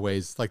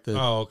cutaways like the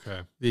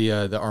the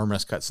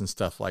armrest cuts and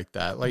stuff like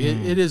that. Like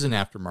it is an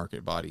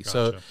aftermarket body. Gotcha.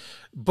 So,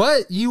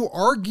 but you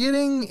are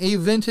getting a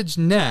vintage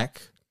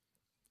neck.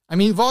 I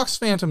mean, Vox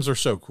Phantoms are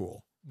so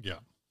cool. Yeah.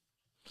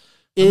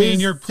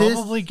 You're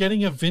probably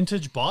getting a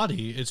vintage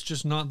body. It's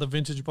just not the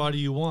vintage body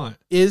you want.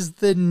 Is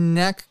the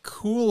neck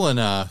cool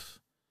enough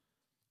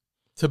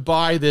to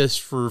buy this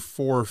for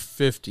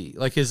 $450.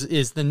 Like,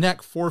 is the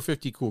neck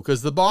 $450 cool?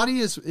 Because the body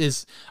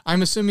is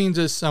I'm assuming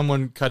just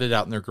someone cut it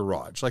out in their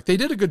garage. Like, they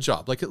did a good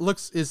job. Like, it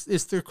looks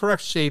it's the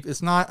correct shape.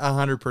 It's not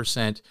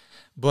 100%,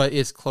 but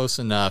it's close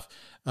enough.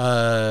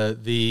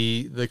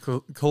 The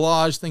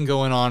collage thing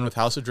going on with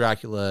House of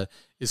Dracula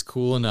is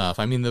cool enough.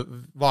 I mean, the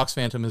Vox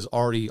Phantom is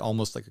already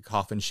almost like a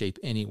coffin shape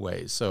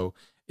anyway, so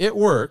it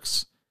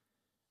works.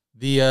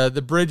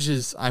 The bridge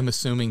is, I'm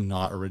assuming,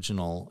 not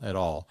original at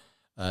all.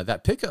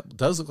 That pickup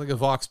does look like a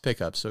Vox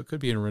pickup, so it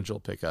could be an original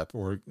pickup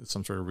or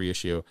some sort of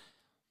reissue.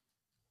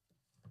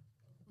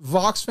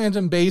 Vox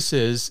Phantom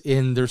basses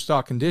in their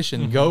stock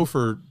condition go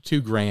for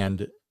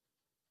 $2,000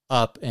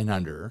 up and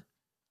under.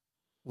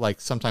 Like,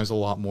 sometimes a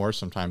lot more,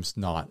 sometimes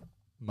not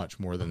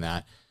much more than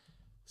that.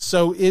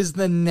 So is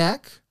the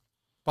neck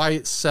by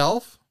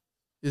itself,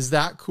 is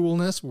that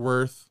coolness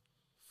worth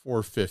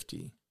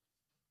 $450?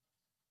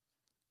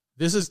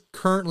 This is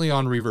currently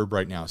on Reverb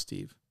right now,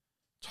 Steve.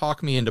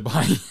 Talk me into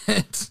buying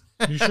it.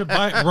 You should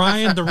buy it.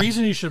 Ryan, the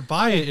reason you should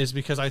buy it is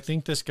because I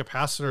think this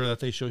capacitor that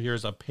they show here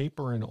is a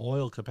paper and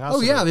oil capacitor.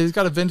 Oh, yeah, they've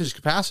got a vintage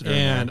capacitor.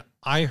 And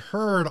I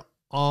heard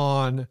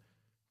on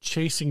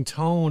Chasing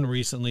Tone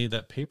recently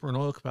that paper and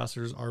oil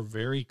capacitors are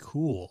very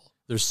cool.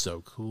 They're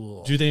so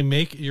cool. Do they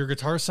make your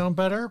guitar sound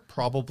better?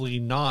 Probably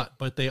not,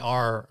 but they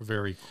are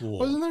very cool.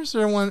 Wasn't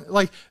there one,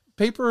 like,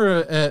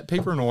 paper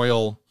and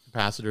oil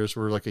capacitors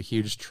were like a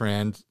huge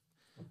trend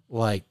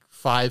like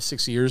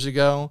 5-6 years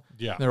ago?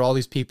 Yeah. There were all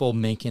these people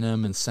making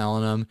them and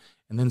selling them,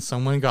 and then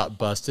someone got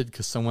busted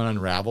because someone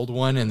unraveled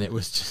one, and it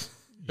was just...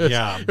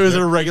 It was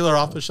a regular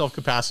off-the-shelf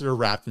capacitor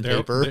wrapped in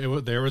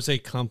paper. There was a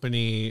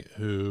company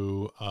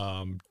who,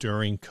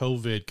 during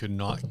COVID, could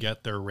not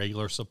get their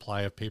regular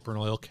supply of paper and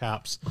oil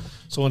caps.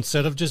 So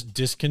instead of just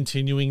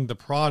discontinuing the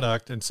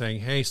product and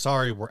saying, "Hey,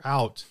 sorry, we're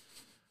out,"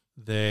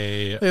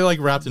 they like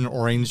wrapped in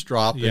orange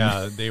drop.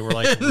 Yeah, they were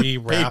like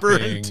rewrapping paper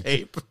and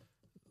tape.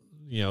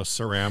 You know,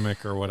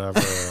 ceramic or whatever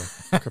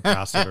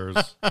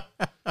capacitors.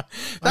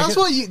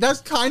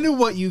 That's kind of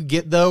what you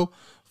get though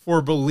for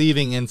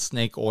believing in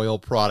snake oil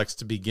products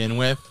to begin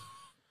with.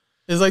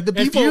 Is like the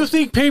people. If you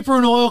think paper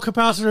and oil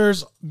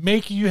capacitors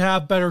make you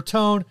have better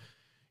tone,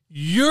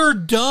 you're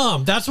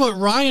dumb. That's what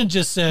Ryan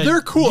just said.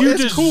 They're cool.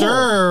 It's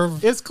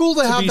cool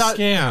to have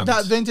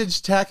that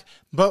vintage tech,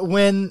 but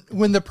when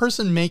the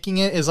person making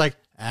it is like,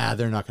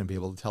 they're not going to be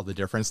able to tell the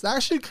difference,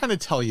 that should kind of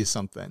tell you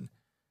something.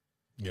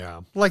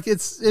 Yeah. Like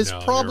it's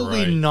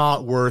probably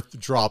not worth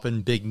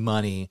dropping big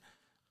money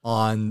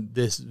on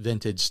this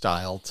vintage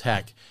style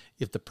tech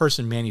if the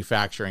person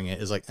manufacturing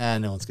it is like,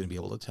 no one's going to be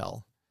able to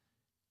tell.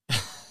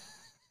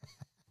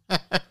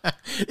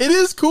 It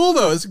is cool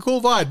though. It's a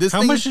cool vibe.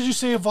 How much did you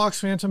say a Vox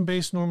Phantom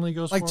bass normally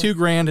goes like for?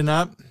 $2,000 and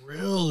up.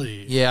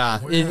 Really?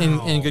 Yeah. Wow.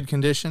 In good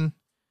condition.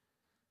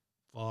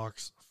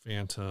 Vox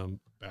Phantom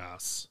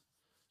bass.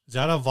 Is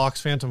that a Vox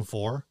Phantom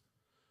 4?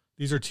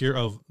 These are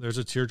there's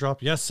a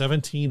teardrop. Yes,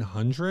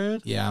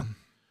 1700. Yeah.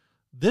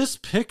 This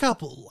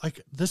pickup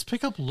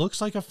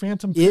looks like a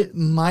Phantom. It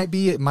might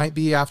be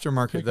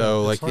aftermarket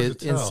though. Like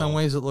in some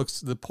ways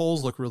the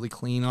poles look really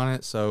clean on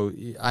it. So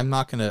I'm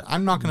not gonna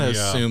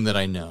assume that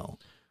I know.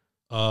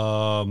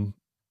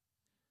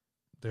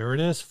 There it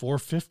is,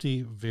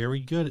 450.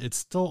 Very good. It's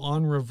still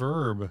on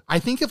Reverb. I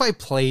think if I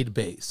played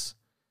bass,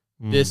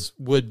 this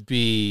would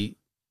be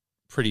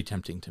pretty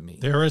tempting to me.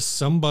 There is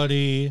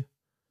somebody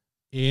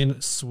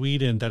in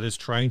Sweden that is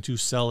trying to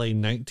sell a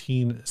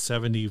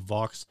 1970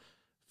 Vox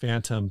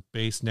Phantom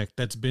bass neck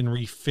that's been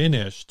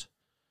refinished.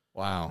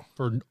 Wow.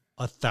 For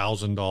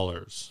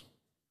 $1,000.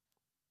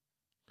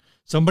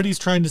 Somebody's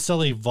trying to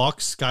sell a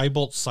Vox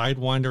Skybolt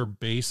Sidewinder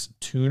bass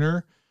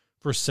tuner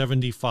for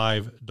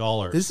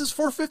 $75. This is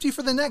 $450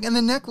 for the neck, and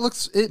the neck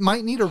it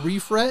might need a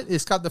refret.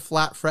 It's got the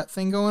flat fret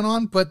thing going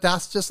on, but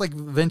that's just like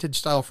vintage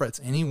style frets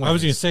anyway. I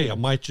was going to say, it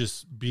might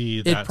just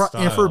be that style.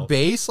 And for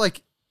bass,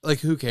 like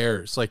who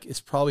cares? Like,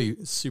 it's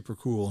probably super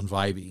cool and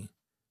vibey.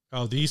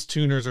 Oh, these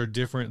tuners are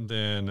different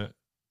than...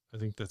 I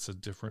think that's a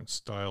different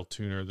style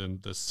tuner than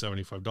the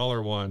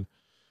 $75 one.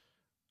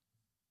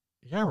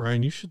 Yeah,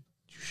 Ryan, you should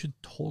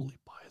totally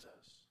buy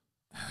this.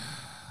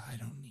 I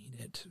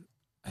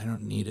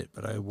don't need it,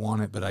 but I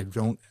want it, but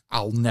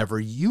I'll never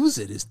use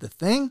it is the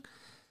thing.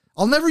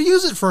 I'll never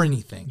use it for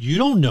anything. You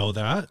don't know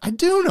that. I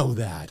do know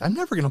that. I'm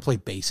never going to play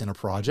bass in a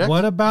project.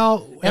 What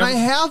about... And I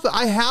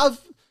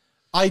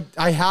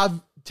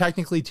have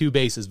technically 2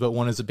 basses, but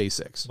one is a bass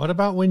 6. What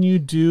about when you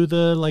do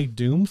the like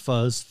Doom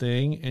Fuzz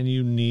thing and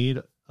you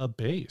need a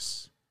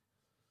bass?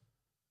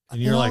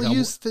 And you're like, then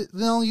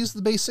I'll use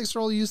the bass 6,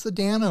 or I'll use the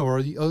Dano, or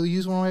I'll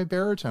use one of my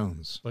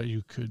baritones. But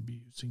you could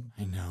be using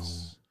bass. I know.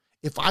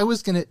 If I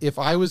was gonna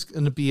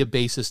be a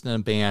bassist in a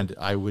band,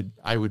 I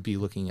would be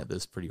looking at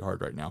this pretty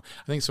hard right now.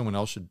 I think someone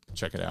else should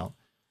check it out.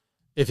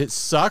 If it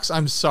sucks,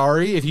 I'm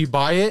sorry. If you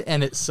buy it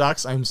and it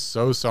sucks, I'm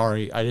so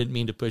sorry. I didn't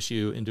mean to push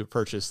you into a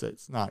purchase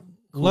that's not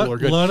cool or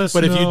good.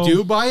 But if you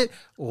do buy it,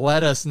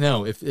 let us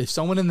know. If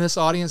someone in this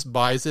audience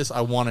buys this,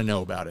 I want to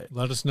know about it.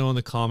 Let us know in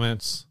the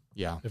comments.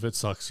 Yeah, if it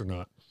sucks or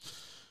not.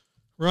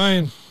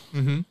 Ryan,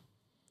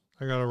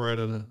 gotta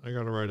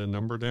write a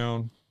number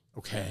down.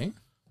 Okay.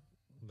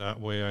 That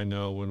way I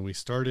know when we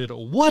started.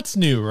 What's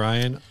new,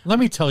 Ryan? Let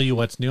me tell you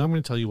what's new. I'm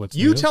going to tell you what's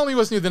new. You tell me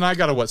what's new, then I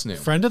got a what's new.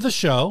 Friend of the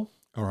show.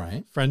 All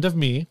right. Friend of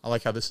me. I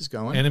like how this is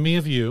going. Enemy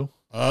of you.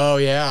 Oh,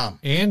 yeah.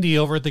 Andy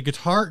over at the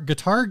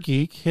Guitar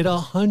Geek hit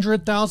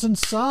 100,000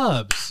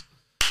 subs.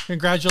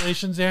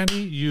 Congratulations,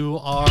 Andy. You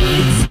are...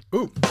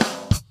 Ooh.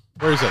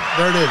 Where is it?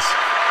 There it is.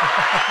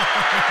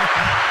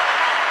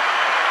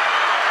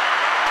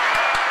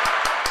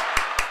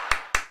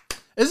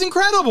 It's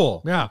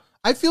incredible. Yeah.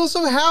 I feel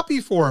so happy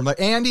for him.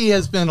 Like Andy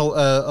has been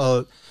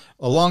a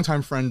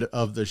longtime friend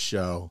of the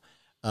show.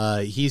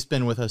 He's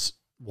been with us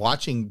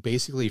watching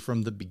basically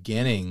from the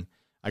beginning.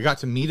 I got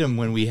to meet him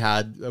when we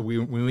had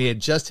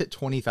just hit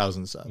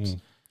 20,000 subs.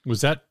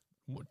 Was that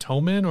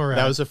Toman or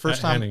that was the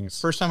first time? Hennings?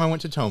 First time I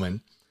went to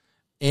Toman,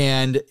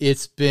 and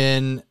it's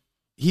been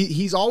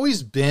he's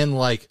always been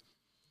like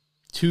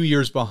 2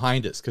 years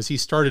behind us because he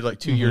started like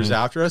 2 years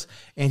after us,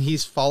 and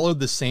he's followed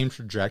the same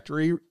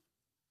trajectory.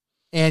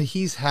 And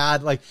he's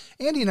had like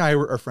Andy and I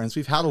are friends.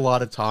 We've had a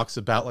lot of talks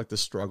about like the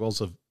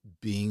struggles of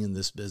being in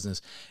this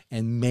business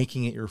and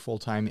making it your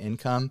full-time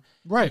income.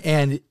 Right.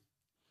 And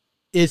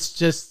it's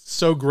just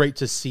so great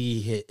to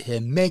see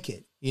him make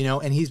it, you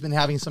know, and he's been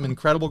having some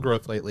incredible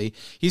growth lately.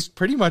 He's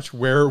pretty much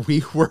where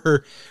we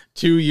were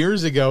 2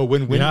 years ago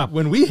when we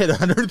hit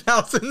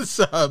 100,000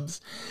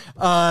 subs.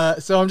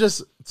 So I'm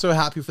just so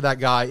happy for that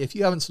guy. If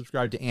you haven't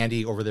subscribed to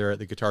Andy over there at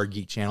the Guitar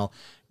Geek channel,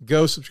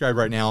 go subscribe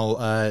right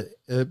now.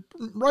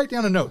 Write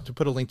down a note to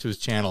put a link to his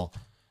channel.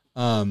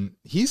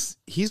 He's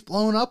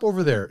blowing up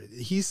over there.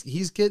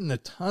 He's getting a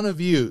ton of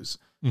views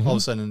all of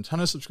a sudden, a ton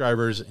of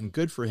subscribers, and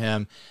good for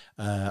him.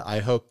 I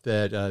hope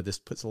that this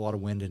puts a lot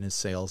of wind in his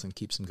sails and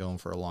keeps him going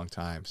for a long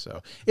time.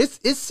 So it's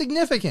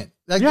significant.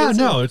 Like,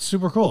 it's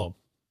super cool.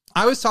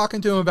 I was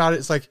talking to him about it.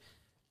 It's like,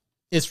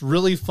 it's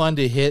really fun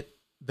to hit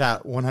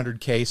that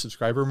 100K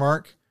subscriber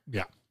mark.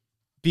 Yeah.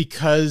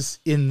 Because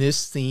in this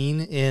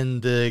scene,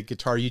 in the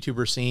guitar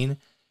YouTuber scene,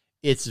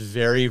 it's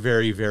very,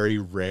 very, very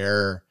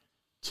rare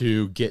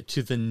to get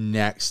to the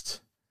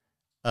next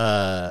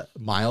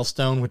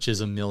milestone, which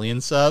is 1 million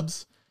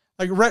subs.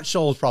 Like Rhett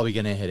Scholl is probably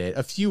going to hit it.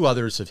 A few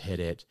others have hit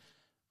it.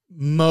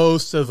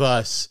 Most of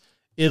us,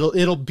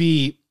 it'll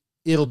be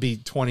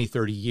 20,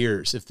 30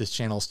 years if this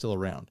channel is still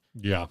around.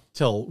 Yeah.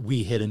 Till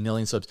we hit 1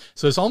 million subs.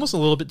 So it's almost a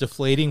little bit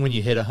deflating when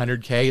you hit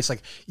 100K. It's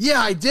like, yeah,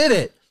 I did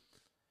it.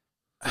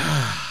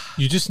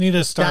 You just need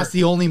to start. That's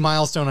the only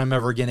milestone I'm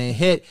ever going to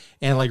hit.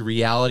 And like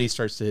reality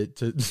starts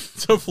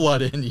to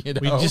flood in, you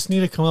know. We just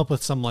need to come up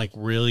with some like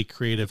really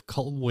creative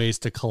ways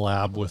to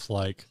collab with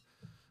like,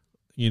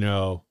 you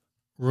know,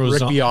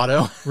 Rick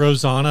Beato.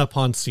 Rosanna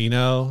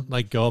Poncino,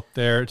 like go up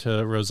there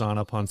to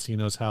Rosanna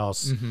Poncino's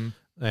house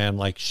and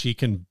like she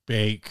can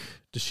bake.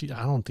 Does she?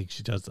 I don't think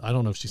she does. I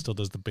don't know if she still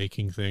does the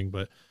baking thing,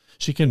 but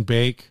she can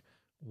bake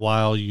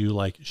while you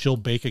like, she'll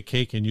bake a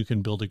cake and you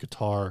can build a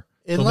guitar.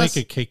 They'll make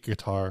a cake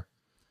guitar.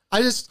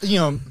 I just, you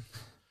know,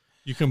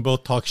 you can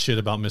both talk shit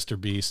about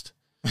Mr. Beast.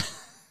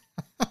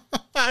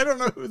 I don't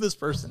know who this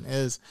person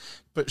is,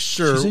 but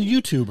sure. She's a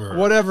YouTuber.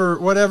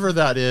 Whatever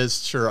that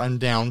is, sure, I'm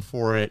down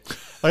for it.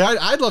 Like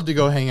I'd love to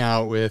go hang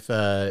out with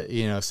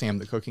you know, Sam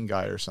the cooking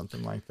guy or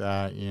something like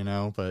that, you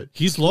know, but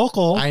he's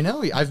local. I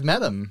know, I've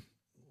met him.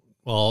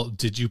 Well,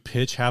 did you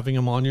pitch having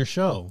him on your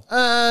show?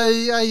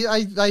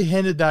 I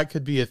hinted that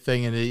could be a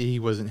thing and he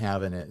wasn't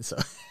having it. So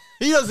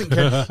he doesn't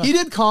care. He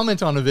did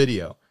comment on a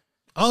video.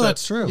 Oh, so,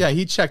 that's true. Yeah,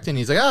 he checked in.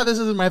 He's like, this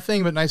isn't my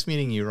thing, but nice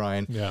meeting you,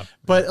 Ryan. Yeah.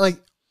 But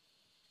like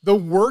the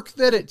work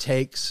that it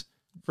takes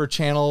for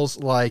channels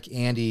like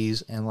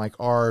Andy's and like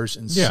ours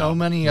and so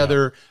many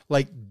other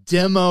like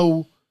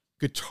demo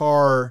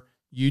guitar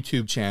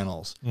YouTube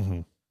channels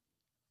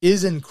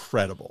is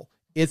incredible.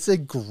 It's a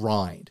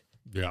grind.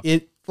 Yeah.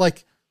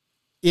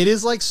 It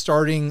is like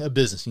starting a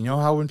business. You know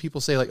how when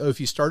people say like, oh, if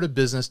you start a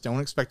business, don't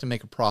expect to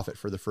make a profit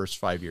for the first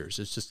 5 years.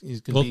 It's just,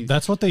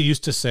 that's what they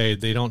used to say.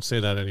 They don't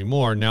say that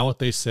anymore. Now what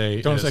they say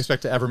don't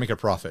expect to ever make a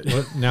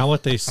profit. Now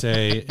what they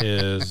say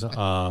is,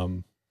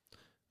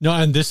 no,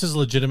 and this is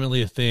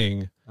legitimately a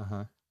thing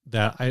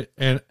that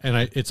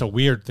it's a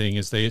weird thing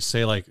is they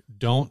say like,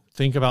 don't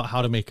think about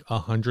how to make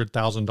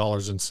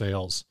 $100,000 in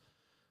sales.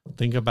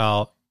 Think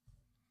about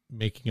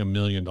making $1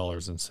 million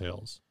in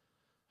sales.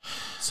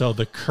 So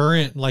the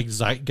current like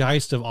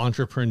zeitgeist of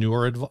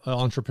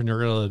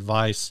entrepreneurial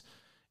advice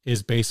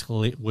is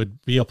basically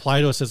would be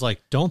applied to us as like,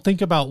 don't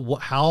think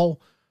about how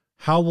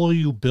will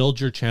you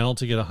build your channel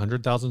to get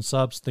 100,000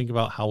 subs. Think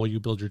about how will you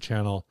build your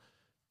channel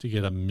to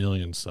get 1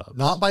 million subs.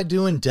 Not by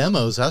doing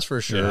demos, that's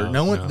for sure.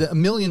 A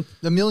million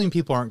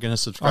people aren't going to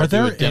subscribe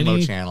to a demo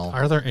channel.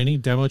 Are there any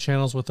demo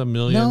channels with 1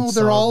 million? No,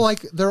 they're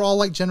all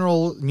like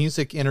general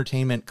music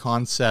entertainment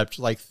concept,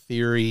 like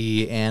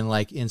theory and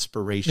like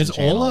inspiration. Is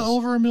Ola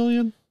over 1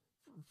 million?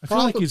 I feel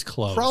like he's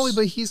close. Probably,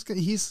 but he's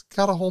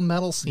got a whole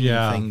metal scene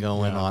thing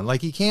going on.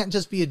 Like he can't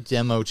just be a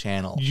demo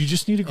channel. You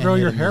just need to grow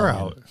your hair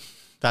out.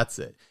 That's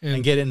it.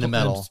 And get into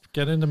metal.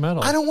 Get into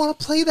metal. I don't want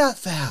to play that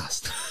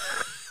fast.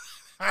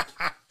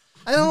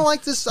 I don't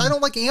like this. I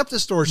don't like amp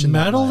distortion.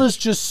 Metal is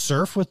just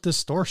surf with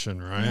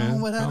distortion, right? No,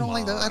 but I don't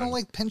like that. I don't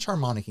like pinch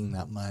harmonicking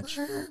that much.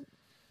 Then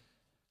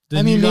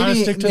I mean, you gotta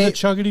stick to the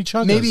chuggity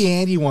chuggas. Maybe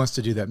Andy wants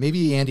to do that.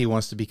 Maybe Andy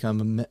wants to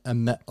become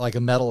like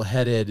a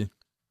metal-headed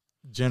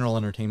general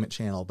entertainment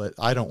channel, but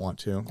I don't want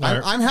to.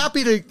 I'm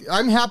happy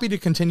to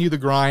continue the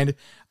grind.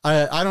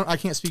 I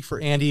can't speak for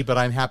Andy, but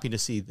I'm happy to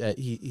see that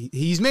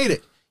he's made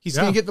it. He's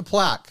gonna get the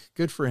plaque.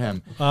 Good for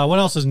him. What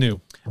else is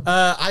new?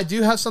 I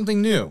do have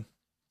something new.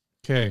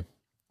 Okay.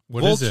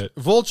 What is it?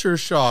 Vulture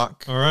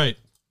Shock. All right.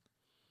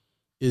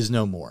 Is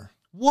no more.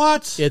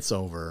 What? It's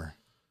over.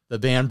 The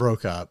band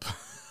broke up.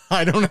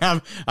 I don't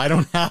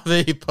have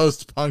a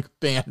post-punk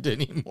band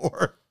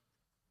anymore.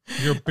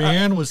 Your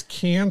band was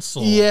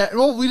canceled. Yeah,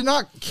 well, we did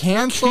not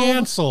cancel.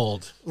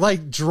 Canceled.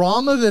 Like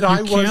drama that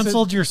I wasn't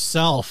canceled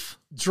yourself.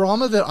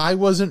 Drama that I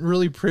wasn't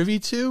really privy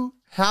to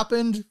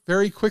happened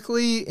very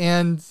quickly,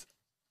 and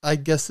I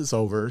guess it's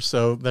over.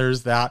 So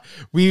there's that.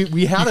 We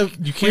had a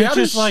you can't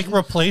just like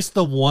replace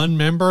the one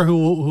member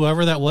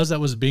whoever that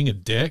was being a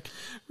dick.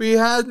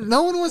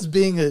 No one was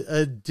being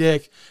a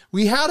dick.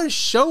 We had a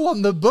show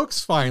on the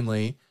books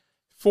finally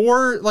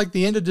for like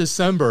the end of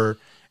December.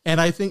 And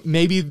I think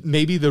maybe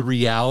the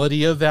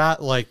reality of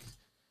that, like,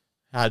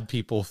 had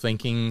people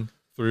thinking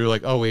through,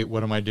 like, oh wait,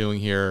 what am I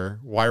doing here?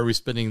 Why are we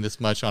spending this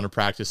much on a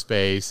practice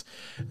space?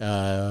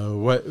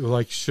 What,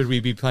 like, should we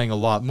be playing a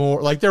lot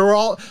more? Like, there were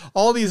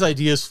all these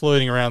ideas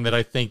floating around that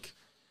I think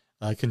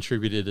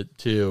contributed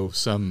to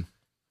some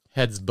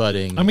heads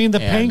butting. I mean, the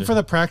paying for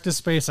the practice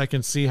space, I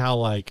can see how,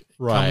 like,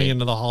 coming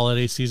into the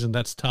holiday season,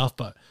 that's tough,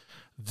 but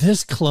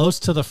this close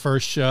to the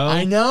first show,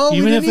 I know.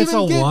 Even if it's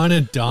a one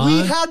and done,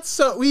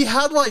 we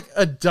had like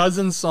a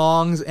dozen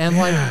songs, and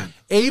like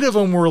 8 of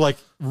them were like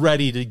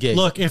ready to get.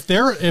 Look, if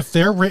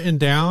they're written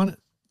down,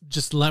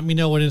 just let me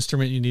know what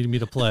instrument you need me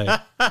to play.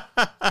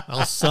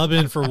 I'll sub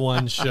in for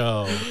one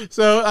show.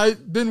 So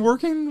I've been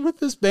working with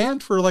this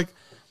band for like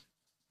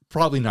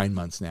probably 9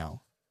 months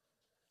now,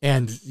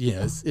 and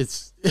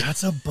it's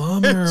that's a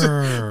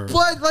bummer.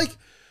 But like,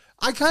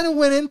 I kind of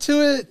went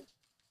into it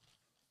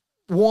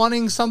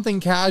wanting something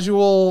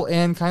casual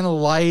and kind of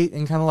light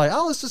and kind of like,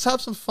 oh, let's just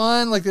have some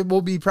fun. Like, we'll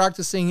be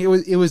practicing. It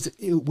was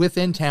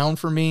within town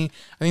for me.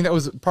 I think that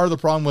was part of the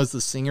problem, was the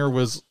singer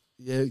was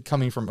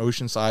coming from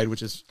Oceanside,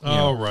 which is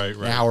right.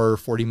 an hour,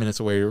 40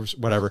 minutes away or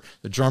whatever.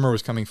 The drummer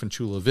was coming from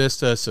Chula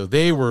Vista. So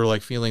they were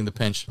like feeling the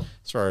pinch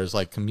as far as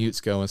like commutes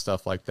go and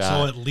stuff like that.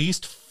 So at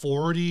least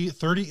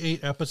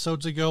 38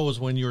 episodes ago was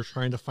when you were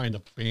trying to find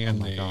a band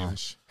name.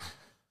 Gosh.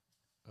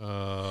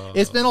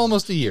 It's been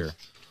almost a year.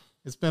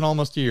 It's been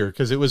almost a year,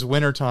 because it was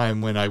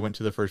wintertime when I went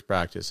to the first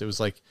practice. It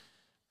was like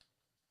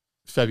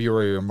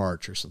February or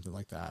March or something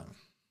like that.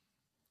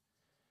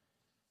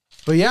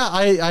 But yeah,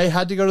 I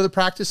had to go to the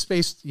practice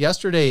space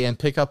yesterday and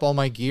pick up all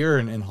my gear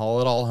and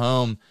haul it all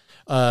home.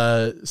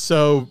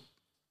 So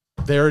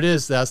there it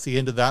is. That's the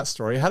end of that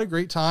story. I had a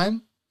great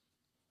time.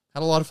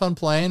 Had a lot of fun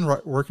playing,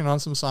 working on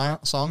some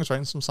songs,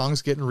 writing some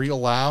songs, getting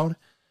real loud.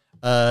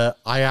 I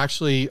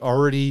actually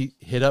already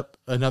hit up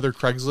another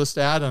Craigslist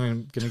ad.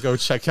 I'm going to go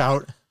check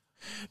out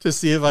to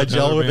see if I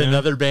gel with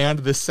another band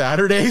this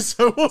Saturday.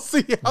 So we'll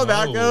see how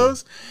that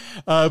goes.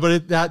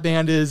 But that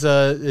band is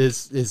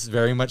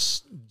very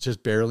much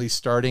just barely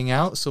starting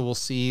out. So we'll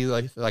see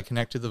if I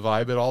connect to the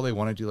vibe at all. They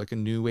want to do like a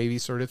new wavy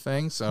sort of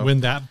thing. So when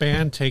that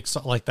band takes,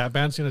 like, that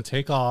band's going to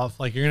take off,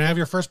 like, you're going to have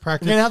your first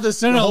practice. You're going to have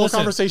this whole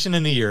conversation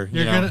in a year.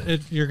 You're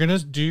going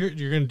to do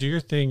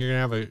your thing. You're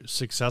going to have a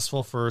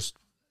successful first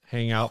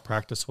hangout,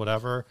 practice,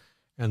 whatever.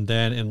 And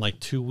then in like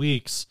 2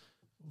 weeks,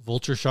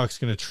 Vulture Shock's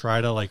going to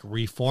try to like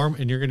reform,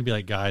 and you're going to be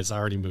like, guys, I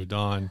already moved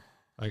on.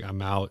 Like,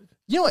 I'm out.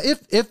 You know,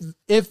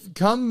 if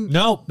come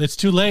no, it's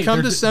too late.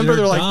 Come December,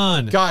 they're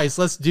done. Like, guys,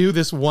 let's do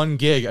this one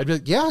gig. I'd be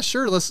like, yeah,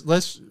 sure.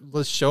 Let's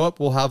show up.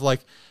 We'll have like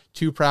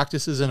 2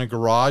 practices in a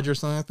garage or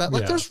something like that.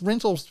 Like, there's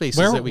rental spaces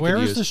that we could use.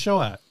 Where is the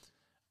show at?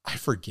 I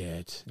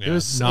forget. Yeah, it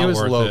was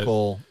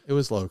local. It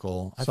was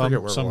local. I forget where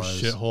it was. Some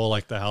shithole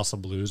like the House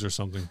of Blues or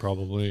something,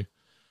 probably.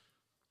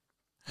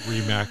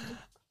 Remac.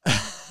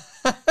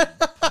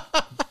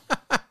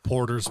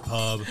 Porter's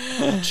Pub,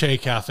 Che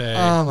Cafe.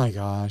 Oh my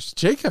gosh,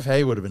 Che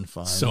Cafe would have been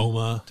fun.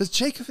 Soma. Do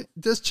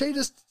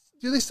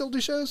they still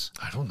do shows?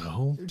 I don't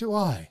know. Do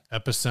I?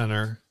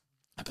 Epicenter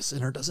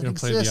doesn't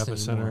exist play the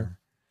Epicenter.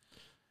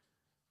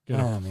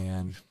 Oh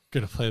man,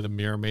 gonna play the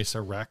Mira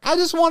Mesa Rec. I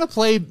just want to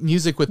play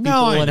music with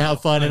people and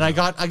have fun, and I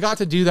got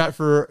to do that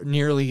for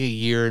nearly a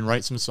year and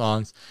write some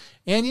songs.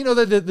 And you know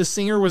that the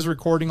singer was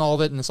recording all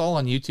of it, and it's all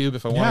on YouTube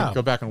if I want to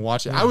go back and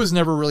watch it. I was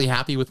never really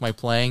happy with my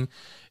playing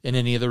in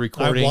any of the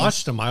recordings. I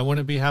watched them. I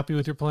wouldn't be happy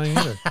with your playing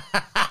either.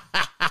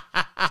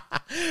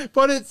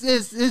 But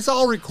it's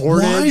all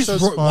recorded.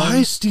 Why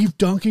is Steve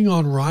dunking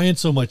on Ryan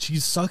so much? He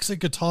sucks at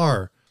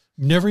guitar.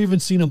 Never even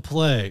seen him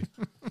play.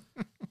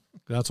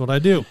 That's what I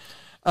do.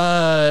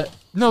 No,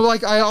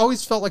 like, I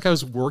always felt like I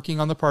was working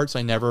on the parts.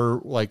 I never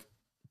like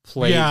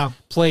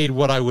played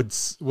what I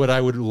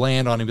would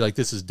land on and be like,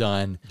 this is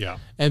done. Yeah.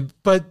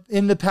 But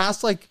in the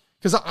past like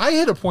Because I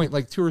hit a point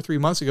like 2 or 3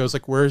 months ago. I was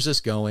like, where is this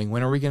going?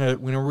 When are we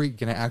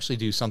gonna actually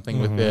do something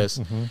with this?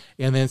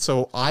 And then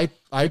so I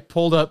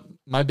pulled up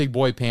my big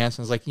boy pants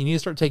and was like, you need to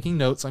start taking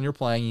notes on your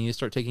playing. You need to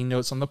start taking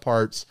notes on the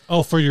parts.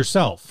 Oh, for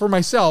yourself? For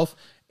myself.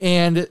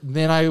 And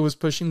then I was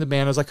pushing the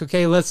band. I was like,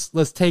 okay, let's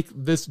take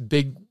this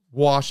big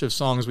wash of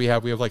songs we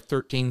have. We have like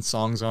 13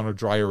 songs on a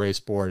dry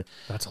erase board.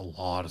 That's a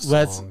lot of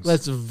songs.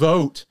 Let's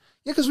vote.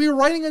 Yeah, because we were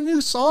writing a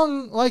new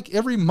song like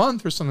every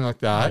month or something like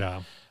that.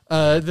 Yeah.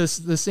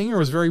 The singer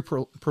was very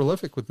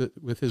prolific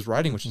with his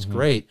writing, which is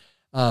great.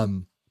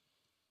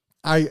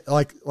 I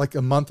like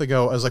a month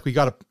ago, I was like, we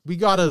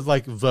gotta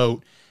like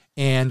vote,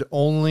 and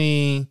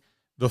only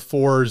the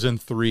 4s and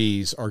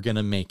 3s are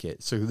gonna make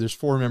it. So there's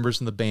 4 members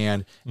in the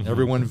band, and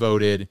everyone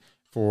voted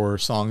for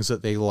songs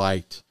that they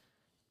liked,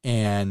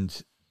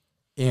 and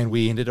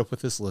we ended up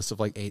with this list of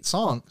like 8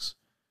 songs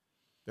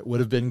that would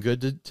have been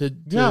good to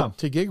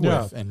gig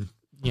with. And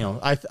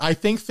I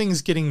think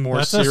things getting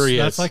more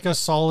serious. That's like a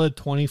solid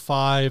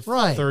 25,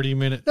 30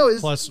 minute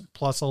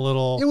plus a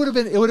little. It would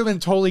have been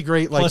totally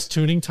great. Plus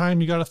tuning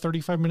time, you got a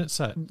 35-minute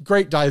set.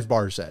 Great dive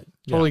bar set.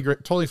 Totally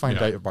great, totally fine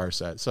dive bar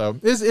set. So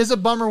it's a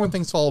bummer when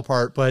things fall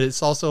apart, but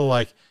it's also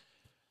like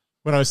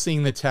when I was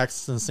seeing the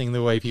texts and seeing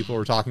the way people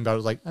were talking about it,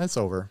 was like, that's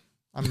over.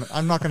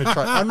 I'm not going to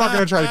try. I'm not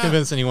going to try to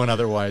convince anyone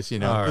otherwise.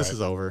 This is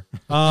over.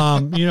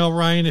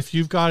 Ryan, if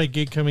you've got a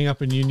gig coming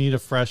up and you need a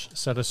fresh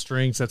set of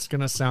strings that's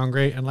going to sound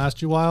great and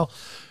last you a while,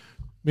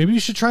 maybe you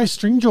should try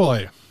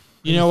Stringjoy.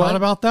 You know what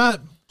about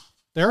that?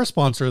 They're a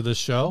sponsor of this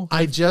show.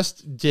 I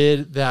just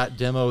did that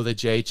demo of the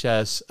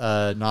JHS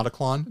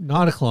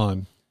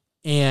Nauticlon,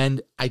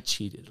 and I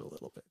cheated a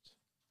little bit.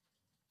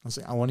 I was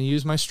like, I want to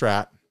use my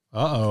Strat.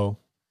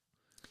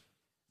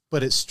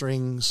 But its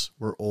strings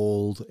were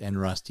old and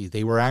rusty.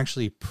 They were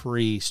actually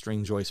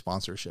pre-Stringjoy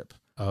sponsorship.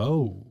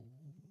 Oh.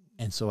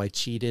 And so I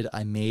cheated.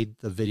 I made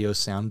the video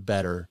sound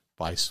better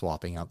by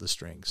swapping out the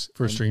strings.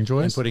 For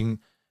Stringjoy? And putting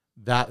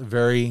that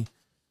very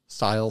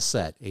style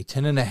set, a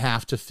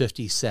 10.5 to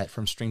 50 set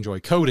from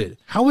Stringjoy, coded.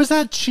 How is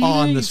that cheating?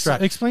 On the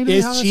Strat. Explain to me.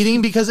 It's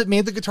cheating because it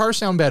made the guitar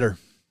sound better.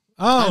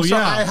 Oh, yeah.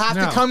 I have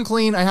to come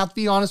clean. I have to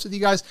be honest with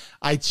you guys.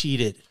 I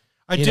cheated.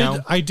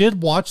 I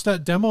did watch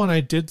that demo, and I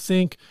did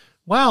think,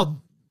 wow,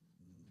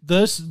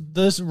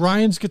 this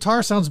Ryan's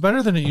guitar sounds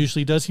better than it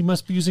usually does. He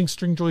must be using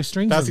Stringjoy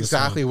strings. That's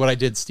exactly what I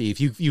did, Steve.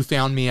 You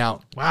found me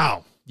out.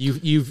 Wow.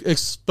 You've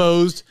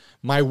exposed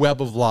my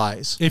web of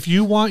lies. If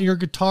you want your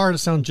guitar to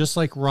sound just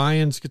like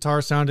Ryan's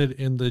guitar sounded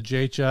in the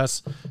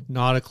JHS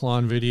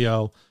Nauticlon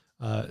video,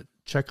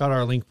 check out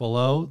our link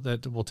below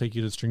that will take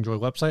you to the Stringjoy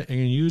website,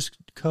 and use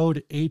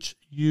code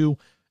HUM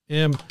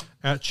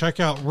at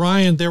checkout.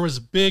 Ryan, there was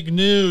big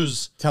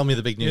news. Tell me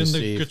the big news, in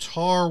the Steve.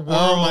 guitar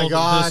world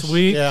this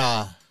week.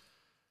 Yeah.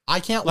 I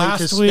can't wait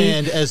to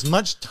spend as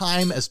much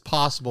time as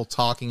possible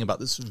talking about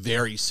this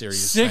very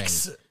serious thing.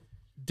 6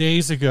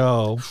 days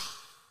ago,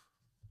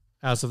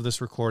 as of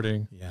this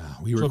recording. Yeah,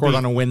 we record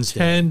on a Wednesday.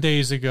 10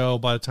 days ago,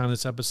 by the time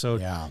this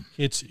episode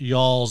hits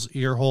y'all's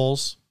ear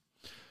holes,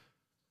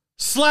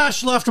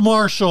 Slash left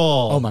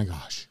Marshall. Oh my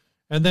gosh.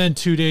 And then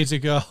 2 days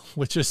ago,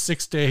 which is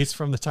 6 days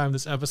from the time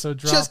this episode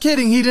dropped. Just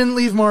kidding. He didn't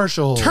leave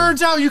Marshall.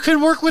 Turns out you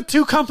can work with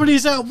 2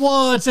 companies at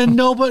once, and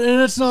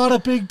it's not a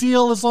big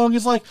deal as long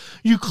as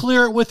you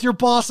clear it with your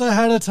boss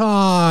ahead of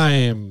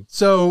time.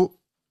 So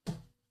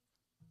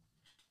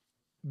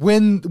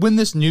when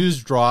this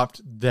news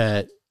dropped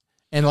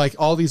and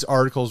all these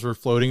articles were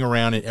floating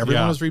around and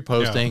everyone was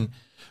reposting,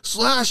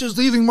 Slash is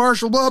leaving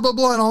Marshall, blah, blah,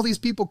 blah, and all these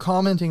people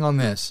commenting on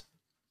this.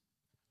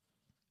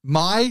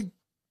 My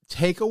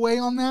takeaway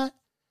on that,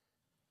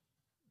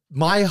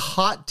 my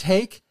hot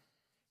take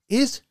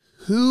is,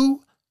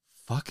 who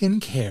fucking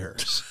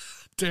cares?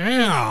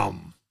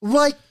 Damn.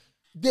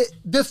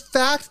 The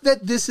fact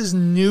that this is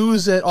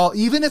news at all,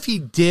 even if he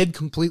did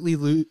completely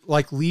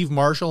leave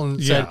Marshall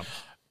and said,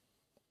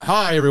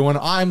 hi everyone,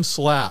 I'm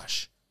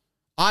Slash.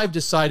 I've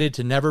decided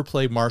to never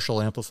play Marshall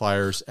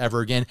amplifiers ever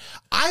again.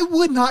 I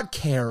would not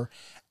care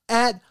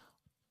at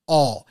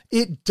all.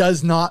 It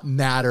does not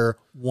matter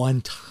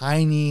one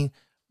tiny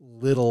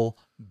little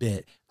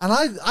bit. And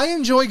I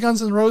enjoy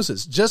Guns N'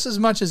 Roses just as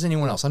much as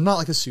anyone else. I'm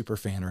not a super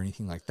fan or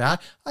anything like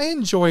that. I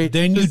enjoy...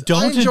 Then you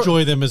don't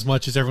enjoy them as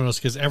much as everyone else,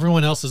 because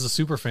everyone else is a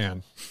super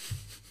fan.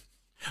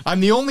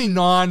 I'm the only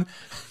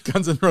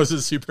non-Guns N'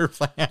 Roses super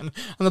fan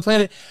on the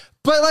planet.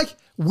 But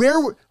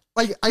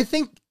I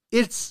think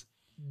it's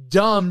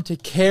dumb to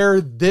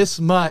care this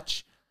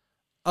much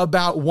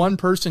about one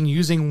person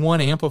using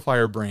one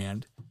amplifier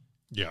brand.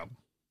 Yeah.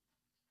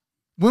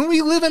 When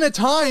we live in a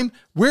time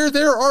where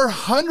there are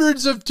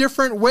hundreds of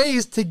different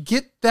ways to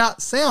get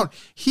that sound,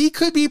 he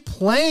could be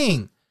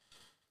playing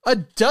a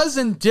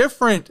dozen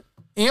different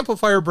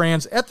amplifier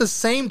brands at the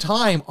same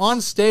time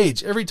on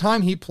stage every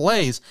time he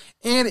plays,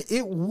 and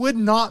it would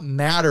not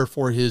matter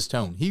for his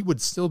tone. He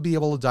would still be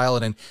able to dial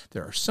it in.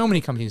 There are so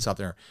many companies out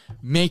there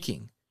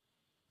making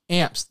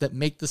amps that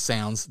make the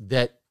sounds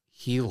that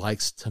he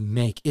likes to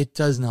make. It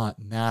does not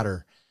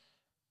matter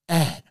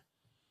at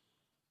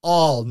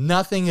all.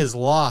 Nothing is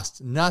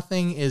lost.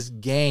 Nothing is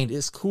gained.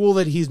 It's cool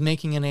that he's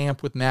making an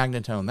amp with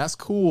magnetone. That's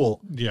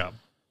cool. Yeah.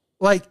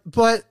 Like,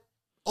 but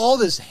all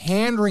this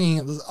hand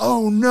wringing,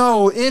 oh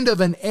no, end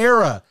of an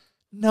era.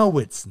 No,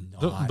 it's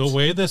not. The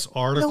way this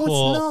article...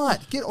 No, it's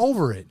not. Get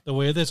over it. The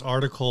way this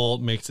article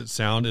makes it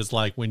sound is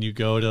like when you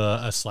go to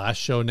a Slash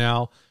show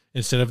now,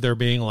 instead of there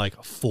being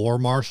like 4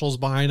 Marshalls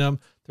behind them,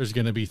 there's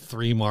going to be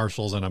 3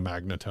 Marshalls and a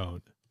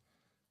magnetone.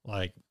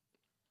 Like,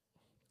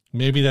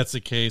 maybe that's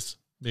the case.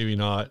 Maybe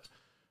not.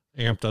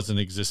 Amp doesn't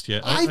exist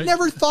yet. I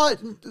never thought...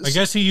 I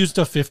guess he used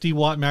a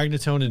 50-watt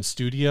magnetone in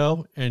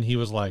studio, and he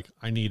was like,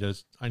 I need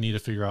to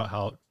figure out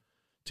how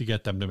to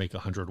get them to make a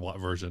 100-watt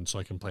version so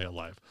I can play it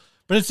live.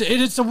 But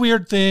it's a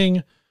weird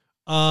thing.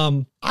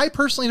 I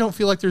personally don't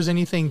feel like there's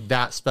anything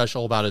that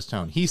special about his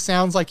tone. He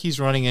sounds like he's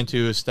running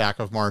into a stack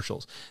of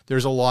Marshalls.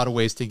 There's a lot of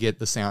ways to get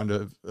the sound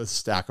of a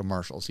stack of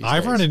Marshalls.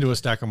 I've run into a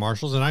stack of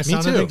Marshalls, and I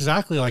sounded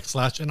exactly like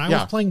Slash, and I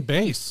was playing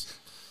bass.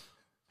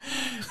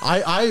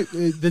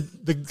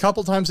 The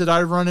couple times that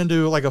I've run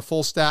into like a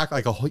full stack,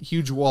 like a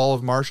huge wall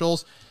of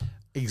Marshalls,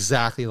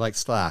 exactly like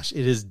Slash.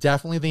 It is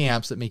definitely the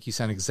amps that make you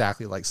sound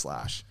exactly like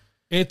Slash.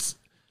 It's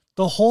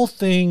the whole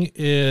thing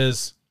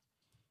is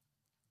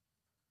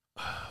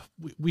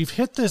we've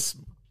hit this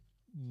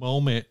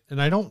moment,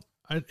 and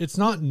it's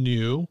not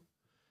new,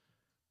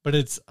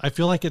 but I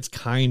feel like it's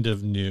kind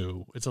of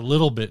new. It's a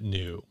little bit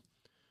new.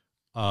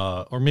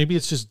 Or maybe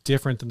it's just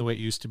different than the way it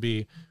used to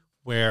be,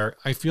 where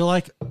I feel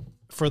like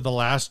for the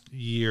last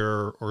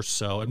year or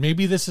so, and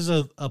maybe this is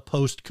a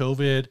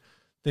post-COVID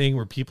thing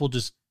where people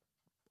just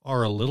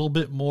are a little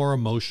bit more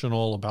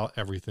emotional about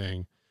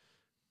everything,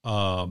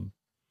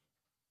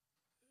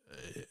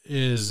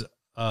 is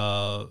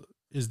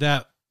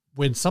that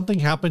when something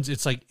happens,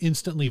 it's like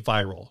instantly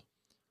viral.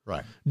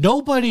 Right.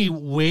 Nobody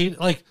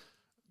like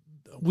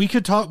we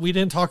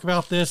didn't talk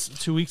about this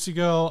 2 weeks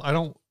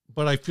ago.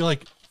 But I feel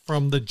like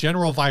from the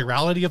general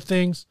virality of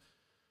things,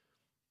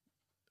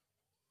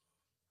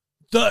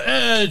 The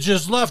Edge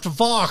has left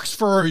Vox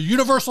for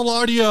Universal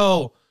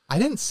Audio. I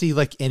didn't see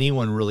like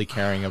anyone really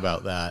caring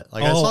about that.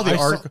 Like I saw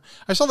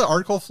the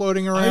article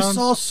floating around. I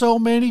saw so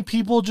many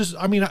people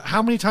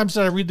how many times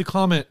did I read the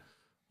comment?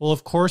 Well,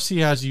 of course he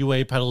has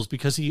UA pedals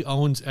because he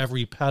owns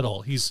every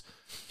pedal. He's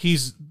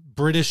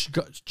British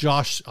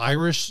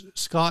Irish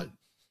Scott.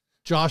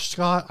 Josh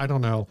Scott? I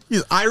don't know.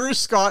 He's Irish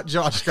Scott,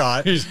 Josh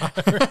Scott. He's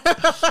Irish.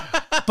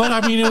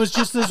 But it was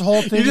just this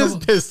whole thing. You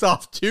just pissed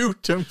off 2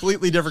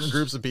 completely different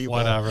groups of people.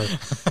 Whatever.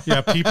 Yeah,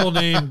 people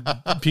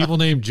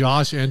named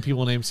Josh and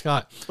people named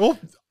Scott. Well,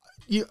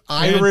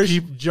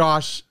 Irish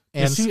Josh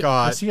and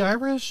Scott. Is he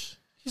Irish?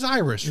 He's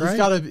Irish,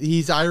 right?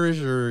 He's Irish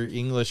or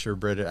English or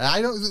British.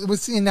 I don't.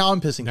 See, now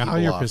I'm pissing people off. Now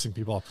you're pissing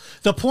people off.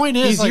 The point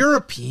is, he's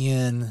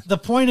European. The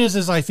point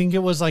is I think it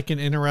was like an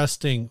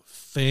interesting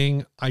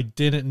thing. I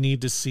didn't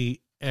need to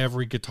see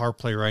every guitar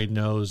player I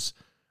know's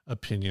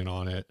opinion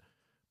on it.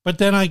 But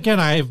then again,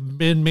 I've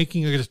been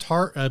making a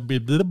guitar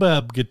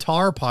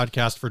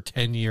podcast for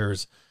 10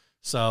 years.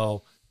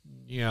 So,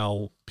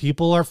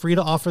 people are free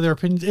to offer their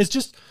opinions.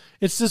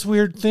 It's this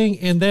weird thing.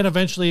 And then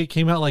eventually it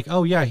came out like,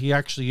 oh yeah, he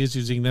actually is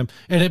using them.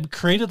 And it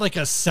created like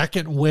a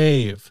second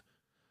wave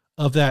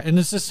of that. And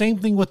it's the same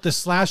thing with the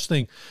Slash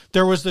thing.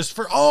 There was this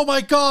oh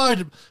my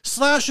God,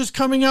 Slash is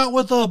coming out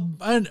with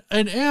an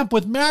amp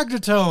with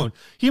magnetone.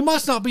 He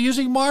must not be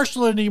using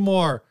Marshall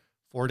anymore.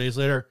 4 days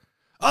later,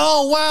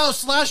 oh wow,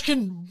 Slash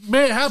can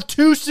have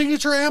 2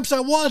 signature amps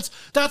at once.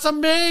 That's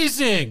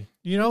amazing.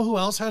 You know who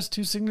else has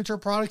 2 signature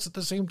products at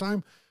the same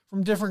time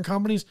from different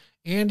companies?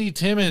 Andy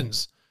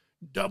Timmons.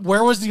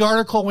 Where was the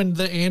article when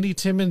the Andy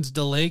Timmons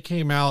delay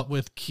came out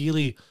with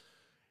Keeley?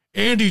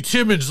 Andy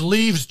Timmons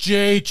leaves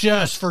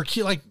JHS for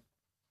Keeley. Like,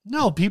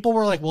 no, people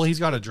were like, well, he's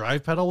got a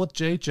drive pedal with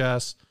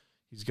JHS.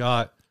 He's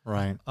got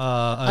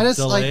a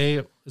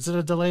delay. Is it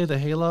a delay? The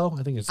Halo?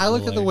 I think it's. I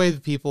look at the way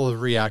that people have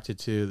reacted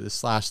to the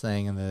Slash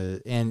thing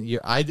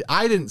I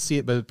didn't see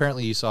it, but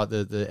apparently you saw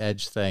the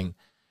Edge thing.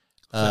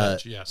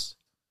 Edge, yes.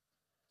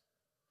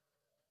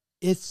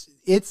 It's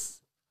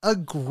a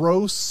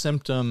gross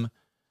symptom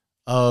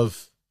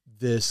of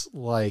this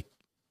like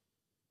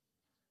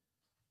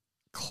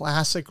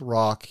classic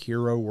rock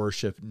hero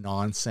worship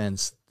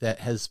nonsense that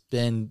has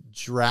been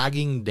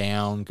dragging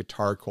down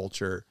guitar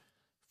culture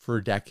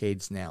for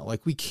decades now.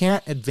 Like we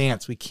can't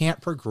advance, we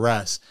can't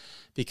progress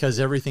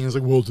because everything is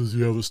like, well, does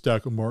he have a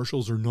stack of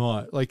Marshalls or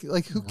not? Like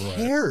who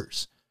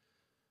cares?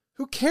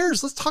 Who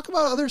cares? Let's talk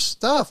about other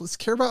stuff. Let's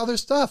care about other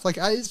stuff. Like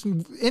it's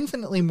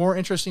infinitely more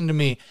interesting to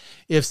me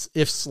if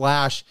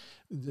Slash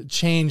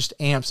changed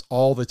amps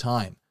all the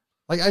time.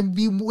 Like I'd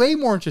be way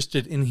more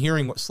interested in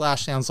hearing what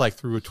Slash sounds like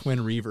through a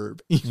twin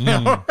reverb, with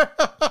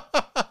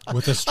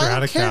a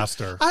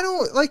Stratocaster. I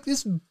don't like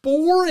this.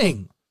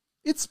 Boring.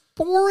 It's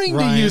boring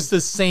to use the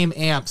same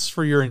amps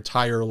for your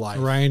entire life.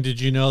 Ryan, did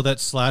you know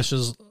that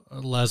Slash's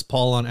Les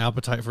Paul on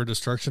Appetite for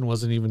Destruction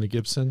wasn't even a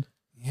Gibson?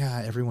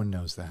 Yeah, everyone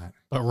knows that.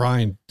 But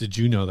Ryan, did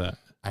you know that?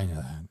 I know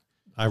that.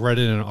 I read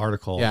it in an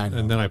article. Yeah, I know.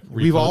 And then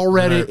we've all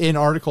read it in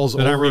articles.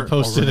 Then I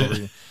reposted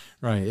it.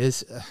 Right.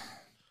 It's.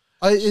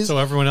 So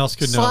everyone else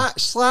could know.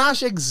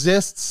 Slash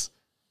exists.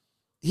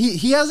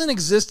 He hasn't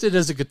existed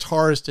as a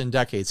guitarist in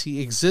decades.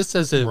 He exists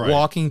as a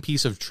walking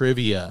piece of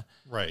trivia.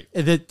 Right.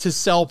 That to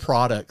sell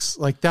products.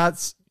 Like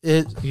that's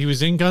it. He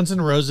was in Guns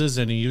N' Roses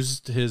and he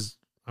used his,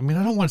 I mean,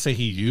 I don't want to say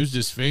he used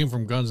his fame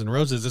from Guns N'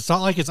 Roses. It's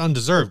not like it's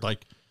undeserved.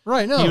 Like,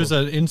 right. No, he was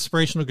an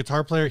inspirational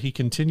guitar player. He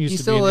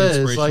continues to be an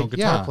inspirational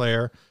guitar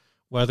player,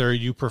 whether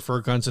you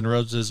prefer Guns N'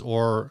 Roses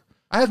or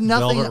I have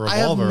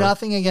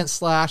nothing against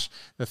Slash.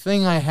 The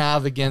thing I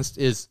have against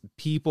is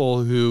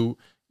people who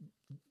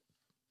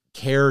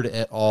cared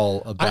at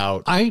all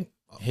about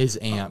his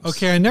amps.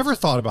 Okay, I never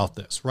thought about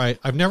this, right?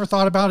 I've never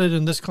thought about it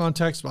in this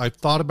context, but I've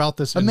thought about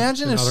this in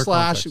Imagine in if other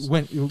Slash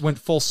contexts. went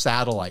full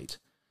satellite.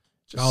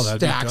 Just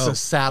that'd be stacks dope. of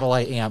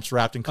satellite amps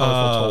wrapped in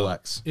colorful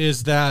Tolex.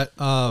 Is that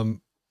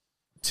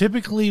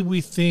typically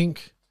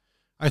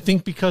I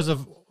think because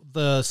of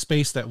the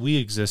space that we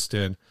exist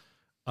in,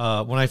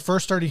 when I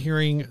first started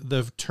hearing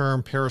the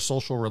term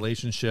parasocial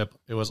relationship,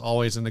 it was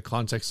always in the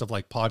context of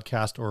like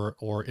podcast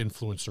or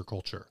influencer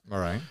culture. All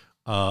right.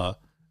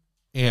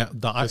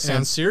 And that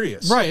sounds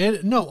serious.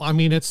 Right. No, I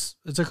mean, it's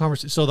a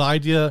conversation. So the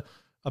idea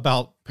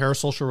about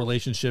parasocial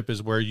relationship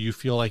is where you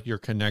feel like you're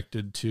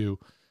connected to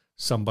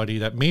somebody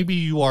that maybe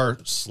you are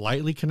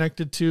slightly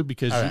connected to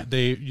because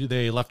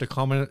they left a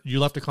comment, you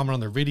left a comment on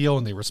their video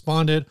and they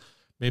responded.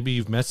 Maybe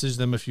you've messaged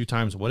them a few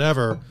times,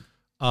 whatever.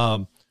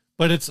 But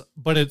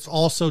it's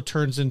also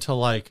turns into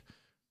like,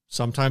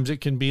 sometimes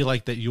it can be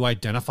like that you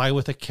identify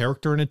with a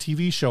character in a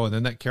TV show and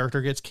then that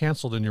character gets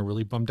canceled and you're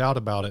really bummed out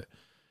about it.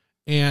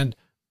 And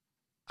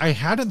I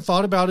hadn't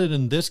thought about it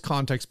in this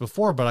context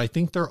before, but I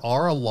think there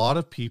are a lot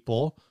of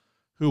people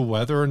who,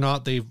 whether or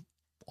not they've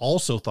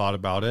also thought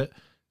about it,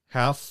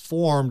 have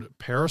formed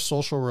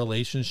parasocial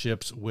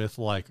relationships with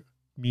like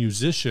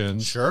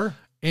musicians. Sure.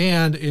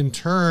 And in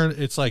turn,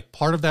 it's like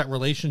part of that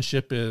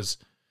relationship is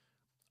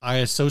I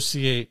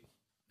associate,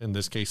 in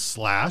this case,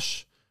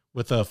 Slash,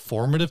 with a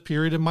formative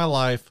period in my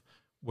life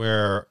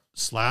where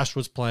Slash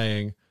was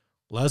playing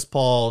Les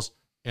Pauls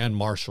and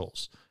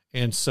Marshalls.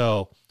 And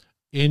so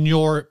in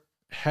your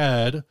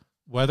head,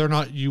 whether or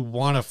not you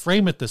want to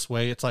frame it this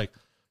way, it's like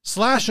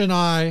Slash and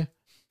I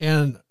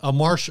and a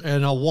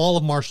wall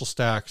of Marshall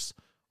stacks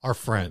are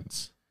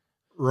friends.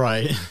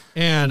 Right.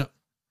 And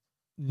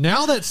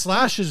now that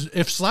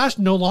if Slash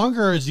no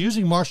longer is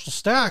using Marshall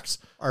stacks,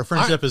 our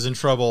friendship is in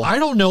trouble. I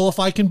don't know if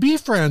I can be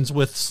friends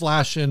with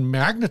Slash and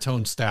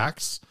Magnatone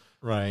stacks.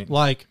 Right.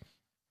 Like,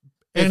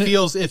 it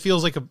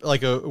feels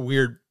like a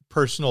weird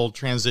personal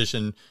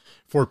transition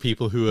for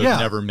people who have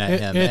never met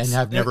him and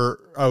have never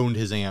owned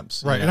his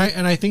amps. Right.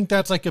 And I think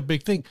that's like a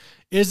big thing.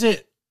 Is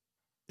it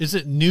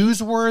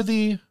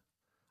newsworthy?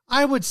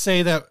 I would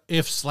say that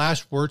if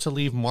Slash were to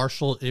leave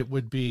Marshall, it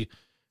would be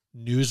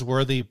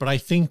newsworthy, but I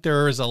think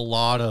there is a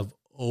lot of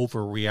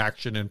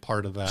overreaction in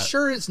part of that.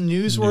 Sure, it's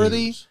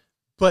newsworthy,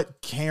 but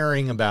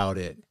caring about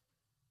it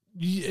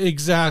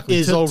exactly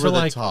is over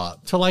the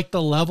top. To like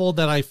the level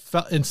that I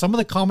felt in some of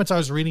the comments I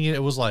was reading,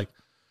 it was like,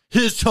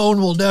 his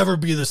tone will never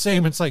be the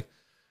same. It's like,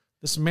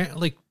 this man,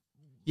 like,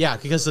 yeah,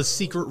 because the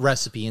secret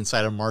recipe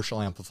inside a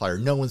Marshall amplifier,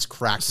 no one's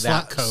cracked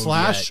that code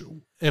yet.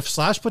 If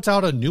Slash puts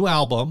out a new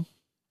album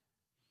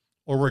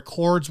or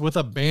records with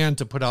a band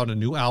to put out a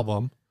new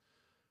album,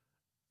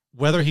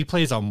 whether he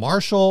plays a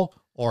Marshall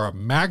or a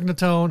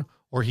Magnatone,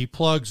 or he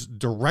plugs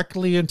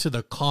directly into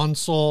the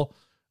console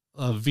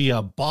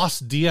via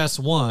Boss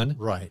DS1,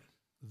 right,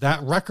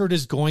 that record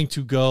is going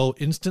to go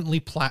instantly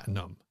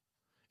platinum,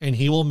 and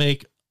he will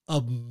make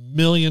 $1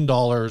 million,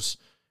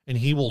 and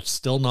he will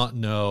still not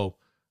know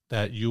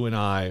that you and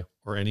I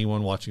or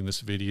anyone watching this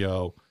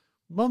video,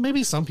 well,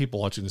 maybe some people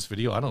watching this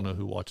video, I don't know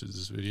who watches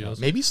this video.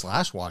 Maybe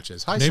Slash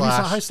watches. Hi,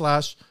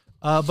 Slash.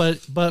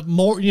 But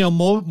more,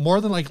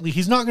 more than likely,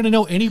 he's not going to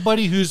know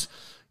anybody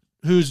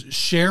who's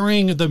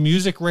sharing the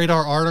Music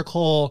Radar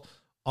article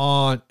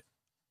on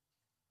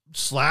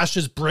Slash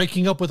is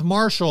breaking up with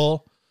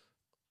Marshall.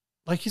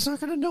 Like, he's not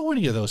going to know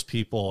any of those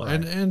people.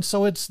 Right. And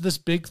so it's this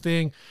big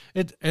thing.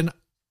 And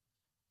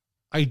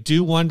I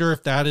do wonder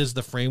if that is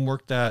the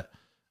framework that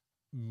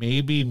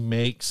maybe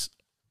makes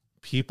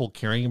people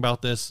caring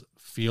about this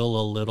feel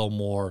a little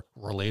more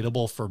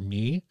relatable for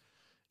me,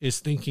 is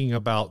thinking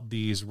about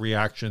these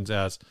reactions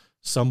as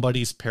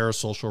somebody's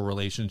parasocial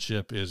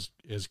relationship is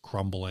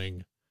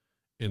crumbling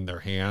in their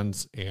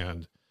hands,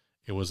 and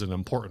it was an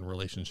important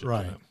relationship.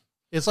 Right. To them.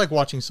 It's like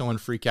watching someone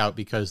freak out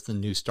because the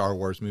new Star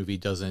Wars movie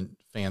doesn't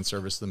fan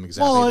service them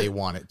exactly they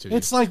want it to.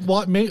 It's like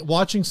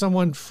watching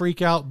someone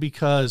freak out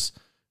because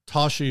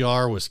Tasha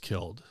Yar was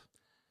killed.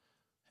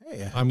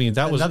 Hey, I mean,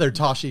 that was another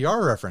Tasha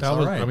Yar reference.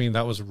 I mean,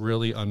 that was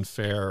really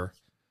unfair,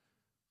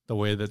 the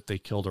way that they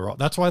killed her off.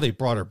 That's why they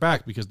brought her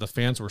back, because the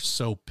fans were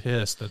so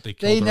pissed that they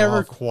killed her off. They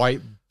never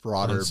quite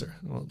brought her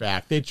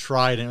back. They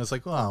tried, and it was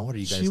like, oh, what are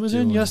you guys doing? She was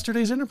in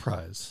Yesterday's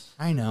Enterprise.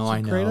 I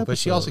know. But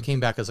she also came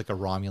back as like a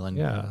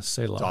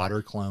Romulan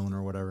daughter clone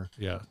or whatever.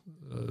 Yeah.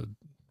 I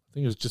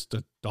think it was just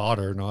a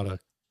daughter, not a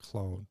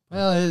clone.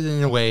 Well,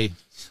 in a way,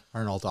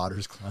 aren't all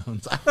daughters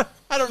clones?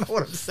 I don't know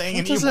what I'm saying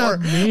What anymore.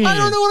 does that mean? I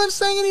don't know what I'm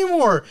saying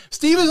anymore.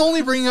 Steve is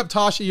only bringing up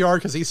Tasha Yar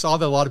because he saw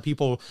that a lot of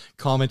people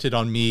commented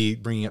on me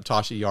bringing up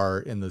Tasha Yar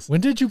in this. When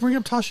did you bring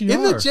up Tasha Yar?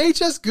 In the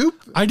JHS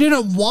Goop. I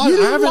didn't watch.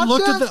 I haven't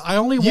looked at that? I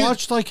only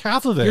watched like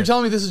half of it. You're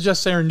telling me this is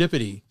just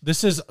serendipity?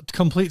 This is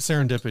complete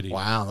serendipity.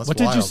 Wow, that's what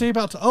wild. did you say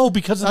about? Oh,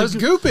 because I was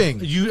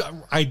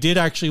gooping. I did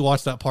actually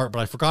watch that part, but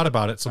I forgot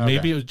about it. So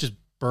maybe it was just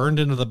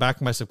burned into the back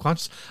of my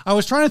subconscious. I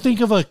was trying to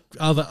think of an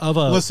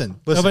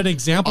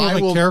example of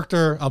a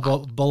character, a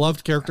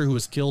beloved character who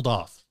was killed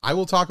off. I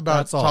will talk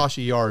about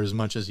Tasha Yar as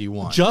much as you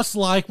want. Just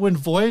like when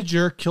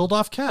Voyager killed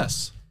off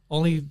Kes.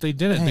 Only they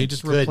didn't. They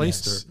just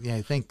replaced her.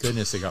 Yeah, thank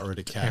goodness they got rid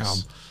of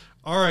Kes.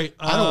 All right.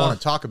 I don't want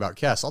to talk about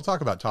Kes. I'll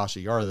talk about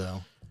Tasha Yar,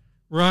 though.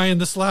 Ryan,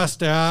 this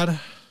last ad.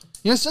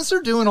 You know, since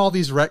they're doing all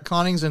these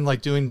retconnings and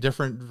like doing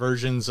different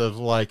versions of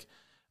like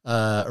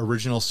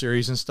original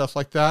series and stuff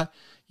like that,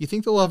 you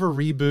think they'll ever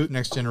reboot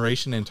Next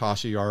Generation and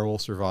Tasha Yar will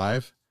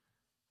survive?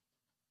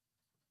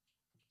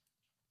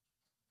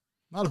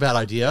 Not a bad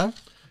idea.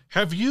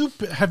 Have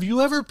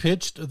you ever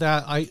pitched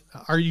that?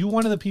 Are you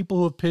one of the people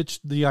who have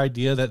pitched the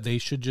idea that they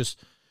should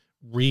just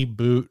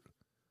reboot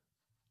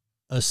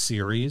a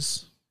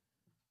series?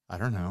 I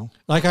don't know.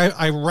 Like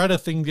I read a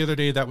thing the other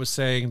day that was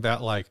saying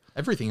that like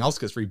everything else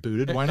gets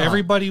rebooted. Why not?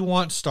 Everybody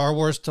wants Star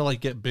Wars to like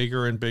get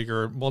bigger and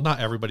bigger. Well, not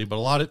everybody, but a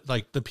lot of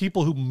like the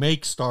people who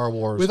make Star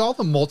Wars. With all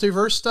the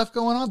multiverse stuff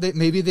going on,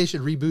 maybe they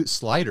should reboot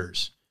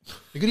Sliders.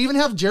 They could even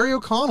have Jerry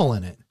O'Connell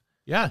in it.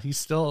 Yeah, he's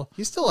still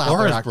out or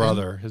there. His acting.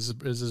 brother. Is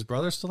his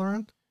brother still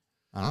around?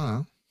 I don't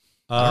know.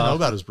 I don't know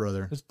about his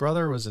brother. His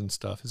brother was in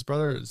stuff. His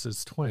brother is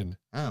his twin.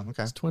 Oh,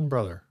 okay. His twin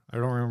brother. I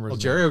don't remember. Well,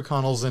 Jerry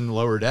O'Connell's in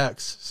Lower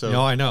Decks, so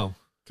no, I know.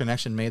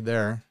 Connection made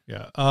there.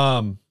 Yeah.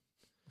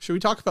 Should we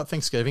talk about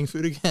Thanksgiving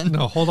food again?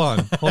 No, hold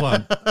on.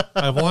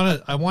 I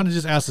want to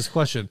just ask this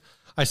question.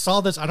 I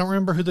saw this. I don't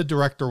remember who the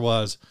director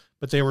was,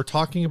 but they were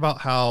talking about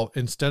how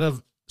instead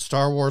of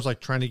Star Wars like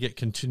trying to get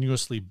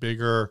continuously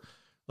bigger,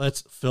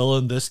 let's fill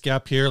in this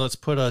gap here. Let's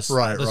put us.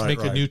 Let's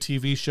make a new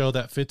TV show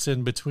that fits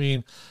in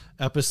between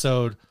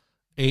episode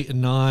 8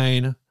 and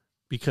 9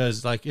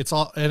 because like it's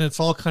all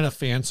kind of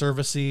fan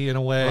servicey in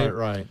a way.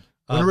 Right.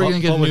 When are we going to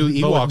get a new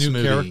Ewoks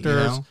movie? Characters.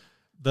 You know?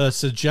 The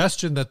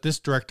suggestion that this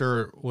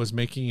director was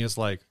making is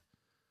like,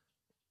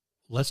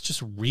 let's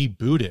just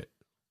reboot it.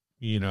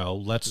 You know,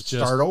 let's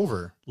just start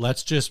over.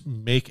 Let's just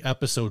make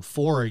episode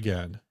 4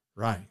 again.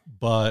 Right.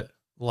 But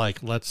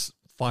like, let's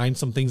find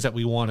some things that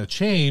we want to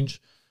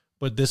change.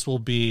 But this will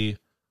be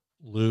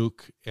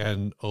Luke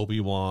and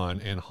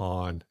Obi-Wan and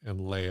Han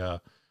and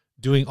Leia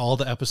doing all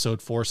the episode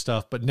 4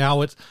 stuff. But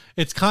now it's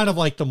kind of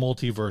like the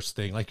multiverse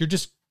thing. Like you're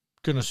just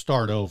going to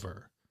start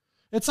over.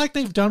 It's like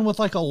they've done with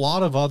like a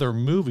lot of other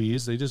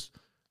movies. It's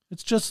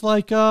just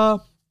like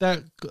that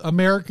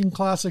American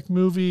classic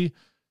movie,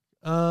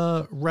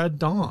 Red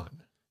Dawn.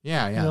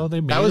 Yeah. You know,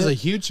 that was a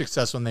huge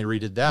success when they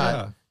redid that.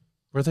 Yeah.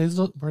 Were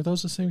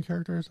those the same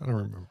characters? I don't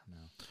remember. No.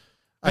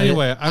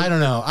 Anyway, I don't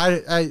know.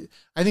 I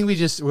think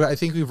I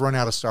think we've run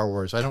out of Star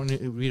Wars.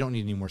 We don't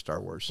need any more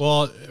Star Wars.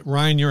 Well,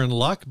 Ryan, you're in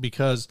luck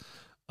because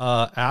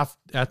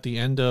at the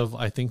end of,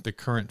 I think, the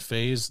current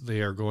phase,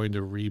 they are going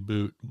to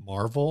reboot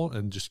Marvel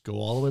and just go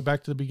all the way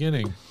back to the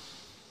beginning.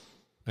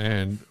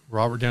 And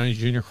Robert Downey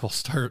Jr. will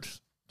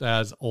start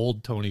as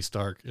old Tony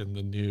Stark in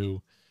the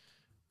new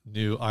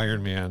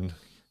Iron Man.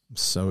 I'm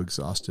so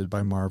exhausted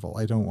by Marvel.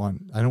 I don't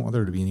want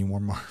there to be any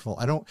more Marvel.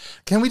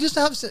 Can we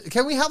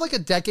have like a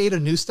decade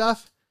of new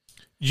stuff?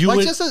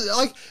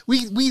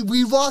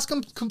 We've lost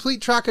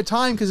complete track of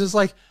time because it's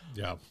like,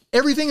 yeah.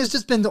 Everything has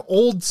just been the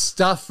old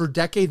stuff for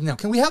decades now.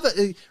 Can we have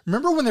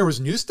remember when there was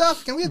new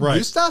stuff? Can we have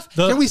new stuff?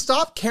 Can we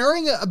stop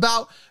caring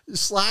about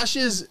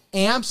Slash's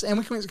AMPS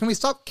and can we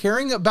stop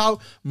caring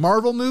about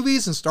Marvel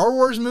movies and Star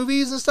Wars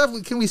movies and stuff?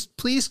 Can we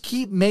please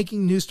keep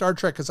making new Star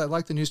Trek? Because I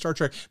like the new Star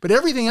Trek. But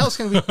everything else,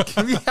 can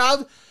we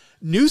have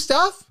new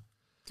stuff?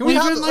 Can we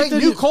have like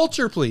new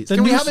culture, please?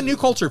 Can we have a new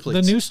culture,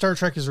 please? The new Star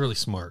Trek is really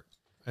smart.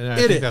 And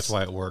I think that's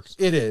why it works.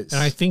 It is.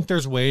 And I think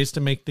there's ways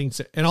to make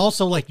things. And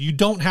also, like, you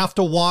don't have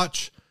to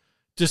watch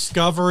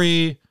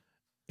Discovery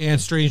and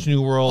Strange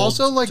New World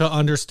also, like, to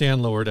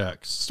understand Lower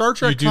Decks. Star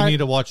Trek. You do need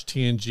to watch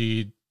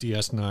TNG,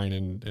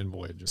 DS9, and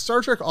Voyager.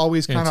 Star Trek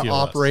always kind of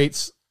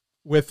operates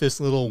with this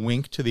little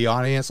wink to the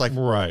audience. Like,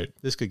 right.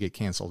 This could get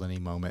canceled any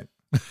moment.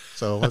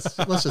 So let's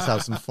just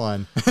have some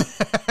fun.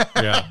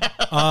 Yeah.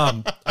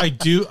 I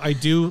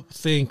do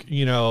think,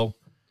 you know,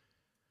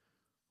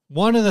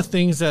 one of the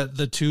things that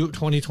the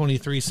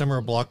 2023 summer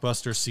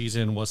blockbuster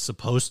season was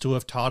supposed to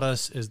have taught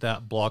us is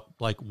that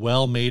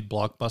well-made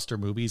blockbuster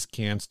movies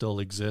can still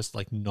exist,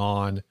 like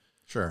cinematic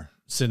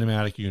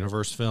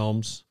universe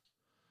films.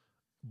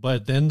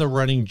 But then the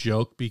running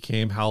joke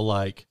became how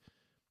like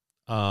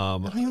I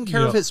don't even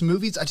care if it's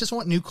movies. I just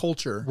want new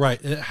culture.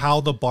 Right. How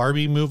the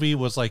Barbie movie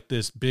was like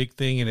this big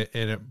thing and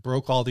it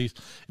broke all these.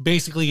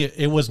 Basically,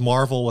 it was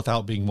Marvel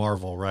without being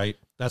Marvel, right?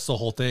 That's the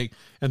whole thing.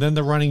 And then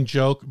the running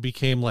joke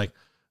became like,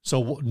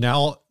 so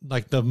now,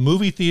 like the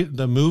movie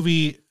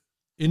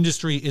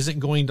industry isn't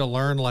going to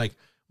learn, like,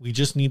 we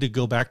just need to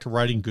go back to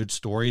writing good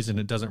stories, and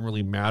it doesn't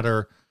really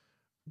matter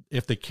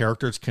if the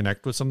characters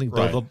connect with something.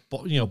 Right.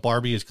 Though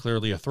Barbie is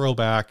clearly a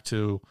throwback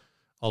to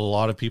a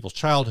lot of people's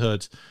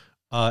childhoods.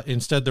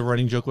 Instead, the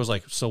running joke was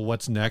like, so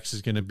what's next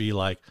is going to be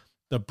like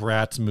the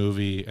Bratz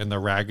movie and the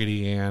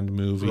Raggedy Ann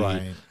movie,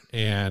 right,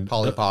 and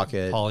Polly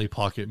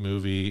Pocket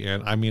movie.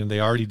 And I mean,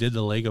 they already did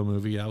the Lego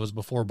movie. That was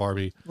before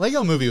Barbie.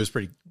 Lego movie was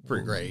pretty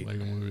great.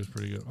 Lego movie was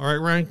pretty good. All right,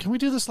 Ryan, can we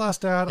do this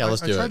last ad? Yeah,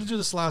 let's do it. I tried to do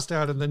this last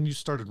ad, and then you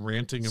started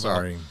ranting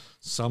about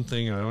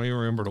something. I don't even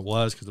remember what it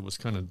was because it was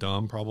kind of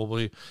dumb,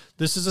 probably.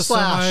 This is a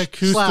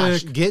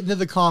semi-acoustic. Get into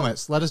the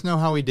comments. Let us know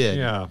how we did.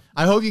 Yeah.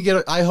 I hope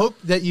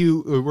that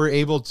you were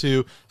able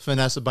to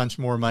finesse a bunch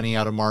more money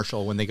out of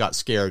Marshall when they got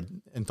scared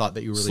and thought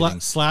that you were leaving.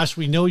 Slash,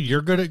 we know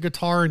you're good at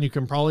guitar and you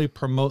can probably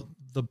promote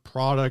the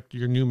product,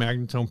 your new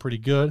Magnetone, pretty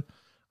good.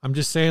 I'm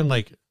just saying,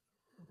 like,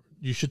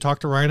 you should talk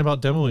to Ryan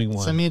about demoing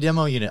one. Send me a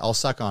demo unit. I'll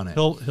suck on it.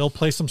 He'll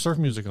play some surf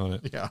music on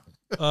it. Yeah.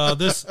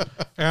 This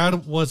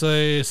ad was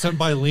sent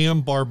by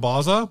Liam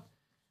Barboza.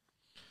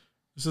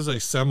 This is a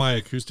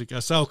semi-acoustic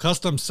SL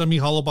custom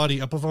semi-hollow body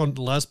Epiphone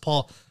Les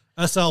Paul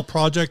SL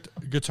project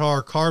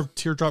guitar, carved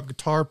teardrop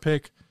guitar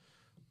pick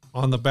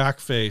on the back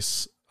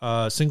face,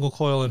 single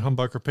coil and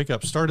humbucker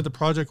pickup. Started the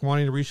project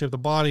wanting to reshape the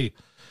body.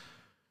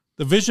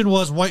 The vision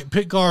was white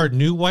pick guard,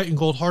 new white and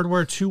gold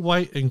hardware, 2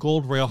 white and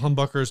gold rail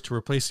humbuckers to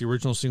replace the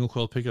original single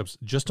coil pickups.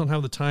 Just don't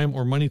have the time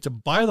or money to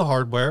buy the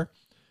hardware.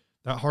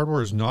 That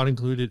hardware is not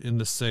included in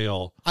the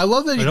sale. I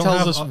love that he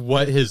tells us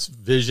what his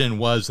vision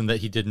was and that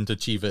he didn't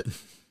achieve it.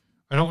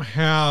 I don't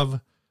have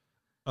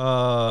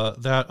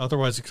that.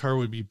 Otherwise, the car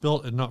would be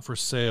built and not for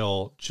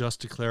sale. Just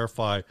to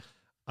clarify,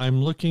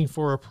 I'm looking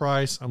for a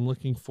price.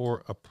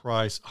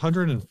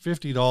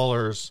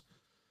 $150.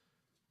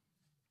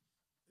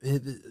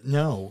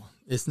 No,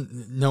 it's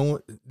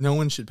no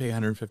one should pay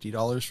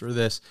 $150 for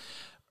this.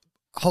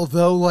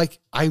 Although, like,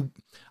 I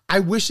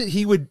wish that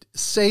he would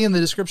say in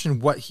the description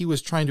what he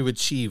was trying to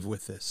achieve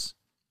with this.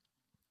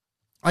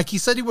 Like, he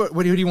said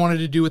what he wanted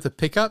to do with the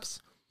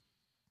pickups,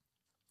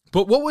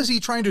 but what was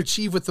he trying to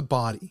achieve with the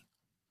body?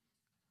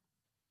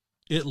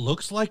 It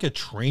looks like a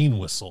train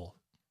whistle.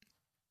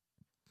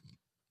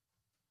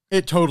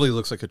 It totally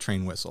looks like a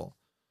train whistle.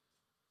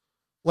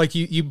 Like,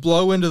 you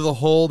blow into the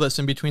hole that's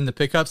in between the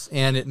pickups,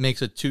 and it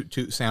makes a toot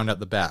toot sound at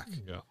the back.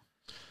 Yeah.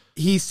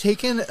 He's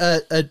taken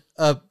a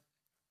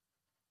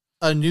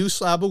new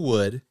slab of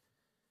wood,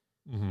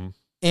 mm-hmm.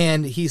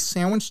 and he's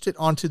sandwiched it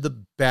onto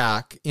the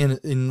back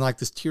in like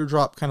this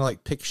teardrop kind of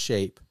like pick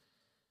shape.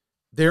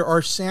 There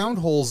are sound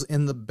holes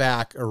in the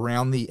back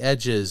around the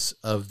edges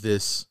of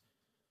this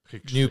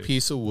new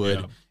piece of wood.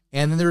 Yeah.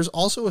 And then there's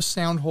also a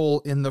sound hole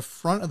in the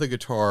front of the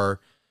guitar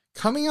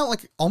coming out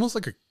like almost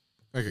like a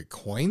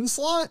coin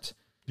slot.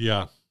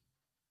 Yeah.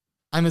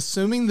 I'm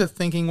assuming the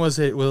thinking was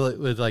it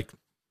would like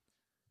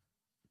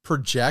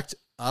project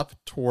up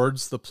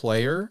towards the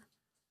player.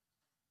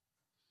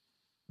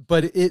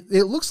 But it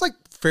looks like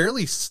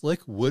fairly slick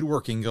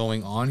woodworking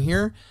going on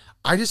here.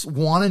 I just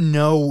want to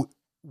know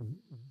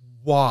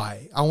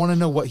why. I want to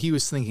know what he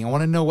was thinking. I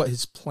want to know what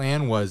his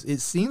plan was. It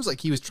seems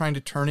like he was trying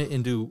to turn it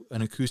into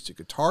an acoustic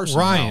guitar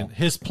somehow. Ryan,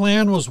 his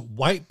plan was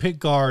white pick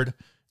guard,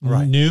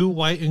 right, new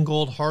white and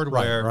gold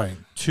hardware, right.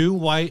 2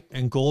 white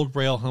and gold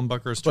rail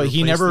humbuckers. But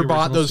he never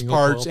bought those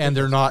parts, and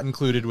they're not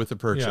included with the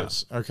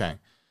purchase. Yeah. Okay.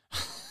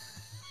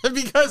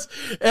 Because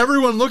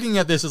everyone looking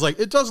at this is like,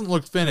 it doesn't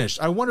look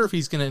finished. I wonder if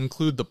he's going to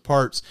include the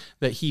parts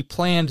that he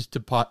planned to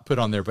put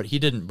on there, but he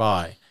didn't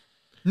buy.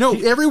 No,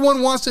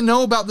 everyone wants to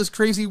know about this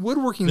crazy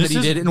woodworking that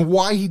he did and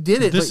why he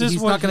did it, but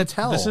he's not going to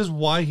tell. This is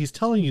why he's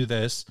telling you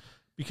this,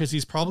 because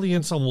he's probably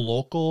in some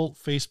local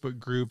Facebook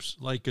groups,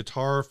 like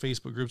guitar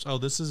Facebook groups. Oh,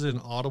 this is in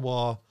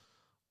Ottawa,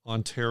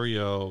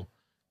 Ontario,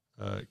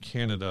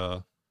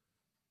 Canada.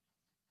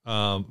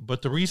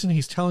 But the reason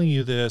he's telling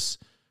you this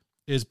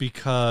is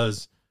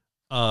because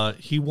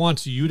he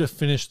wants you to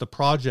finish the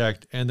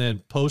project and then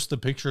post the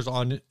pictures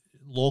on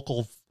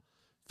local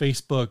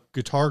Facebook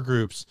guitar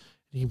groups.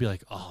 And you can be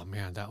like, oh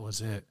man, that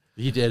was it.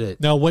 He did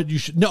it. Now what you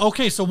should no.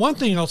 Okay. So one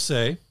thing I'll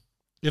say,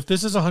 if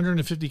this is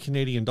 150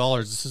 Canadian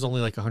dollars, this is only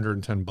like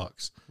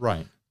 $110.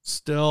 Right.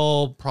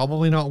 Still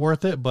probably not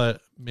worth it, but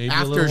maybe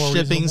after a little more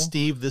shipping, reasonable.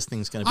 Steve, this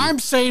thing's going to be. I'm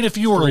saying if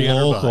you were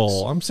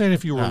local,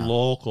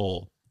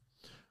 $300.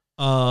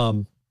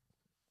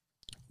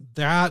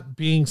 That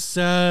being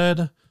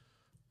said,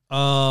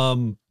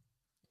 I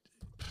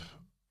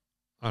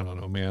don't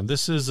know, man.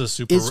 This is a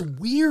super. It's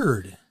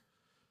weird,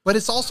 but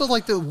it's also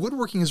like the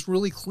woodworking is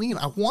really clean.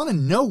 I want to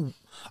know.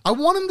 I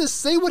want him to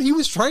say what he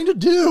was trying to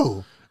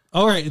do.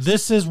 All right,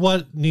 this is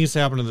what needs to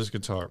happen to this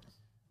guitar.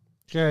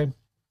 Okay,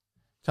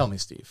 tell me,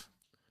 Steve.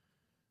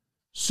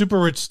 Super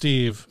Rich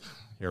Steve.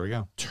 Here we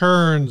go.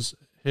 Turns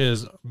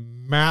his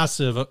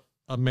massive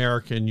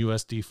American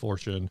USD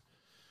fortune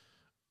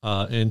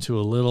into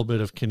a little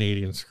bit of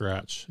Canadian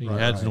scratch. He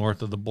heads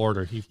north of the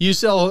border. You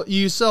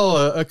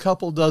sell a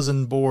couple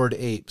dozen bored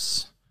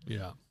apes.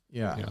 Yeah.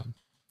 A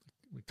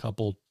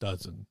couple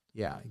dozen.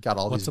 Yeah, got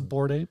all What's a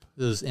Bored Ape?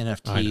 Those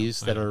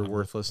NFTs that are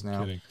worthless now.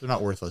 Kidding. They're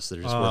not worthless.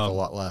 They're just worth a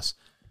lot less.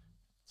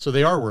 So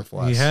they are worth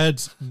less. He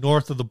heads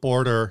north of the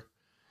border.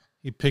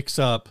 He picks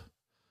up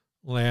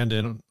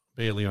Landon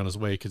Bailey on his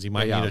way because he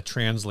might need a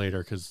translator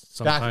because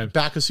sometimes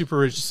back a super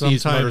rich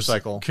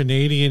motorcycle.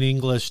 Canadian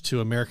English to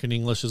American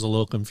English is a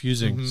little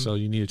confusing, so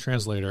you need a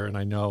translator. And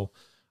I know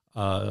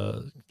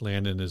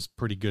Landon is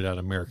pretty good at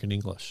American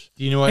English.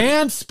 Do you know what?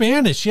 And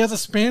Spanish. He has a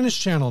Spanish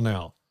channel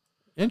now.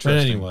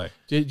 Interesting. But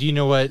anyway, do you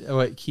know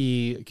what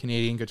key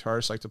Canadian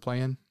guitarists like to play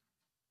in?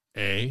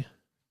 A.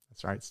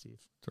 That's right, Steve.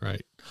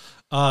 That's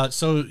right.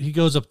 So he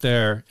goes up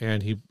there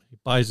and he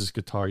buys his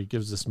guitar. He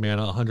gives this man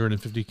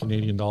 150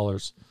 Canadian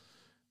dollars.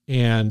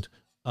 And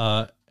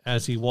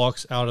as he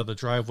walks out of the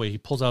driveway, he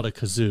pulls out a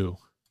kazoo.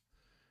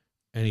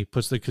 And he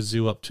puts the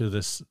kazoo up to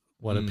this,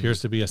 what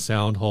appears to be a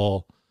sound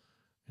hole.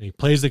 And he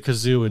plays the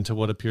kazoo into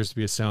what appears to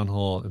be a sound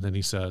hole. And then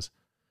he says,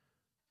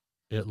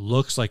 "It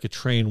looks like a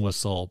train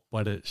whistle,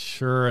 but it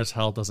sure as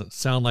hell doesn't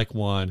sound like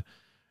one."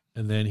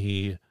 And then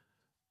he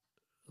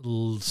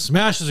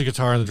smashes a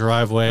guitar in the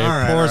driveway,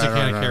 pours a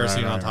can of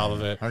kerosene on top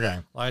of it,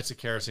 lights the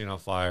kerosene on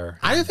fire.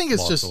 I think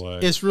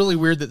it's really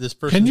weird that this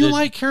person. Can you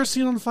light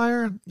kerosene on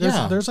fire?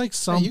 There's like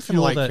some you can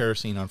fuel light that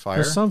kerosene on fire.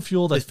 There's some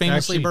fuel that it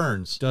famously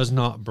burns. Does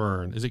not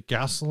burn. Is it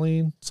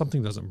gasoline?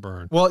 Something doesn't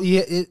burn. Well,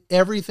 yeah,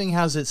 everything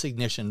has its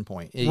ignition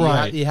point.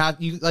 Right.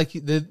 You like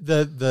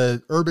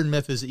the urban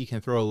myth is that you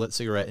can throw a lit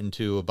cigarette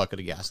into a bucket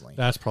of gasoline.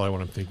 That's probably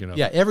what I'm thinking of.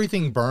 Yeah,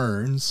 everything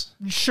burns.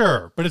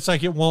 Sure, but it's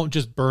like it won't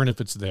just burn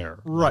if it's there.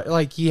 Right.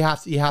 Like you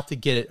have to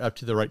get it up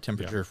to the right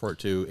temperature for it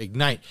to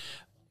ignite.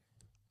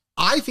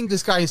 I think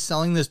this guy is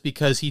selling this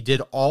because he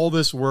did all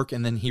this work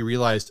and then he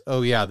realized,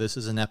 oh yeah, this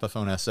is an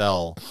Epiphone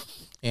SL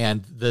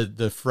and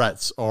the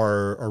frets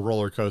are a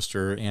roller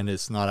coaster and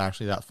it's not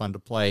actually that fun to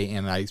play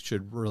and I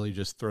should really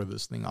just throw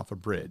this thing off a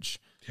bridge.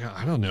 Yeah,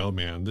 I don't know,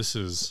 man. This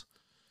is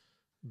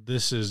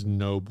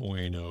no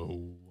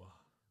bueno.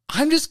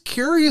 I'm just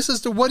curious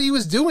as to what he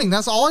was doing.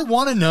 That's all I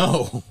want to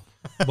know.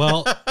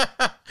 Well,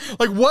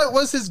 like what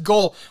was his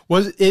goal?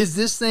 Is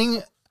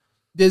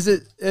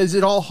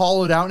it all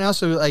hollowed out now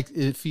so like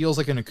it feels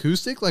like an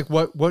acoustic? Like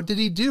what did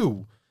he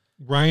do?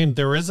 Ryan,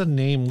 there is a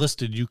name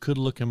listed. You could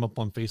look him up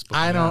on Facebook.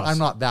 I'm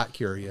not that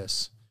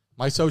curious.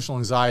 My social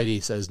anxiety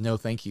says no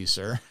thank you,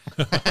 sir.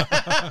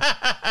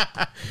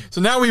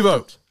 So now we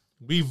vote.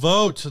 We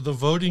vote. The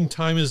voting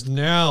time is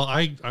now.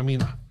 I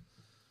mean,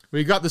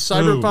 we got the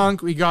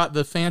Cyberpunk, we got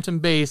the Phantom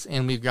Bass,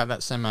 and we've got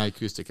that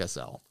Semi-Acoustic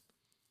SL.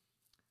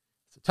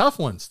 It's a tough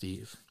one,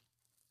 Steve.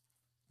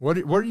 What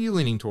are you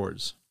leaning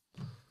towards?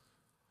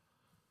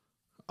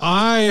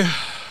 I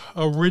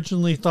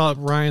originally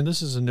thought, Ryan,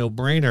 this is a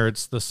no-brainer.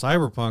 It's the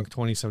Cyberpunk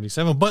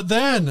 2077. But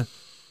then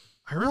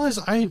I realized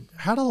I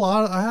had a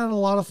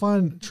lot of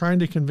fun trying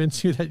to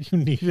convince you that you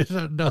needed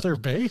another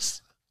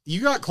bass. You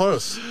got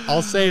close.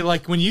 I'll say,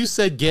 like, when you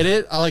said get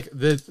it, I like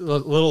the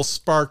little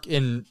spark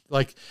in,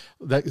 like,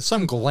 that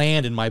some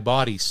gland in my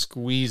body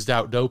squeezed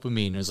out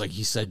dopamine. It was like,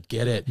 he said,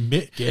 get it.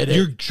 Get it.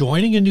 You're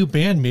joining a new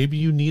band. Maybe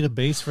you need a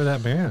bass for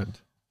that band.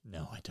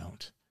 No, I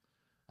don't.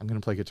 I'm going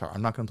to play guitar.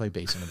 I'm not going to play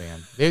bass in a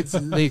band.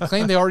 They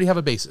claim they already have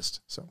a bassist.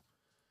 So,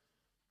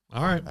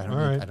 all right. I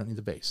don't need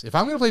the bass. If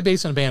I'm going to play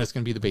bass in a band, it's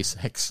going to be the bass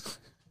 6.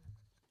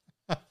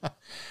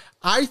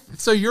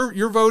 So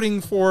you're voting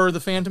for the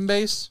Phantom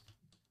Bass?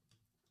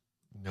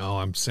 No,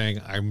 I'm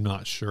saying I'm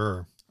not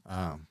sure.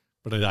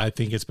 But I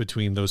think it's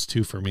between those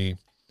two for me.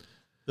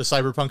 The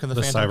Cyberpunk and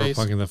the Phantom Bass?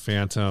 The Cyberpunk and the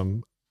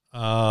Phantom.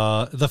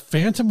 The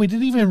Phantom, we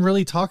didn't even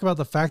really talk about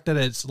the fact that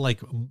it's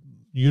like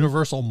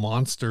Universal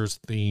Monsters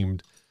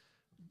themed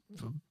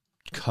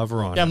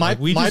cover on it. Yeah, my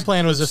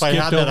plan was if I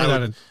had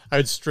that, I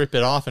would strip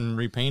it off and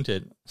repaint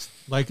it.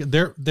 Like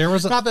there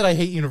was not that I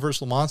hate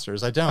Universal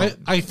Monsters. I don't.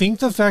 I think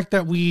the fact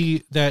that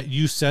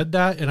you said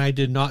that and I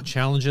did not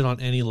challenge it on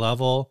any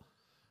level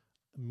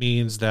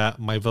means that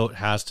my vote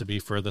has to be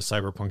for the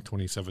Cyberpunk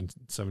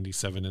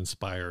 2077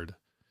 inspired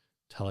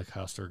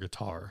Telecaster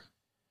guitar.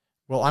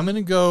 Well, I'm going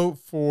to go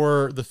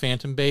for the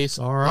Phantom Bass.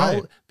 All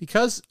right.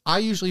 Because I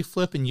usually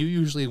flip and you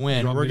usually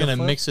win. We're going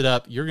to mix it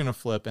up. You're going to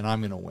flip and I'm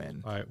going to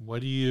win. All right.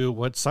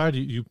 What side are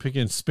you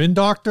picking? Spin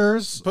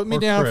Doctors? Put me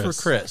down for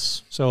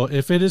Chris. So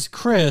if it is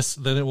Chris,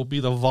 then it will be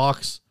the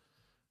Vox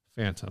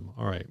Phantom.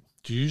 All right.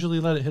 Do you usually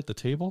let it hit the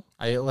table?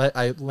 I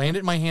land it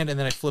in my hand and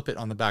then I flip it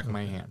on the back of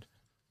my hand.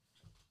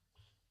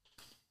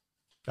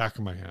 Back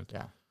of my hand.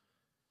 Yeah.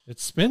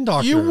 It's Spin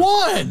Doctors. You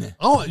won.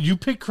 Oh, you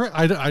picked Chris.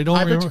 I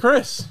picked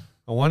Chris.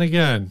 I won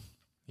again.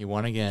 He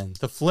won again.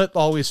 The flip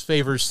always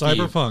favors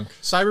Cyberpunk.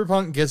 Steve.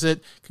 Cyberpunk gets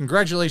it.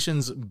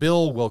 Congratulations,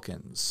 Bill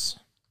Wilkins.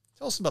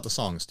 Tell us about the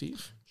song,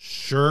 Steve.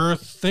 Sure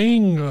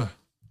thing. I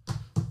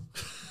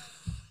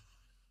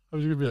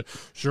was going to be like,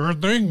 sure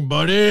thing,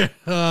 buddy.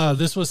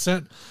 This was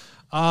sent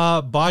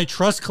by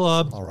Trust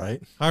Club. All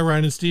right. Hi,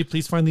 Ryan and Steve.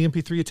 Please find the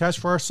MP3 attached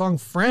for our song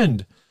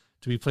Friend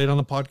to be played on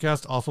the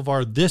podcast off of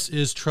our This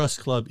Is Trust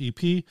Club EP,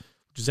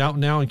 which is out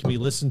now and can be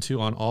listened to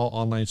on all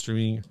online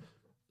streaming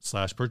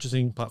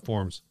 /purchasing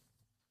platforms.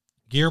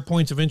 Gear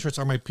points of interest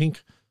are my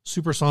pink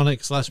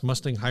supersonic /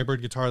 Mustang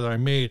hybrid guitar that I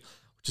made,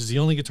 which is the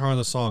only guitar on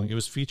the song. It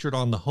was featured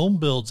on the Home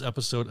Builds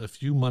episode a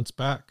few months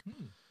back.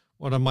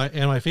 One of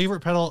my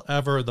favorite pedal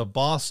ever, the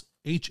Boss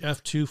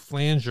HF2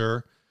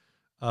 flanger,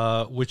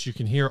 which you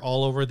can hear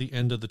all over the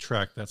end of the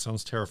track. That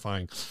sounds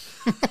terrifying.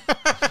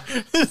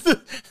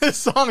 This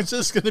song is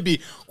just going to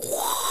be...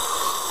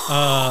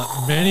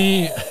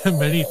 Many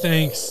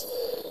thanks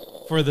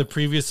for the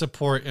previous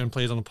support and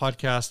plays on the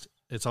podcast.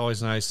 It's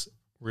always nice.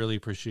 Really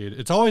appreciate it.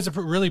 It's always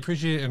really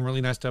appreciated and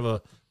really nice to have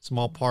a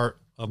small part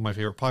of my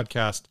favorite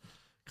podcast.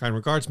 Kind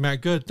regards,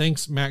 Matt Good.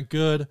 Thanks, Matt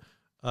Good,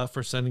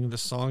 for sending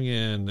this song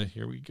in.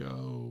 Here we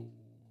go.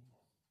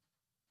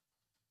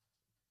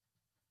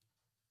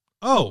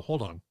 Oh,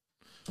 hold on.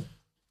 You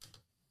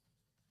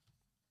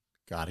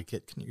got to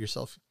get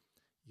yourself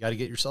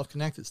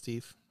connected,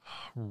 Steve.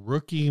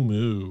 Rookie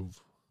move.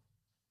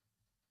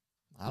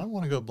 I don't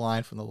want to go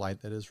blind from the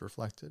light that is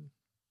reflected.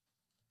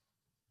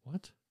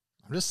 What?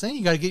 I'm just saying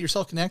you got to get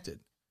yourself connected.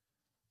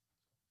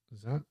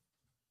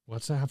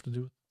 What's that have to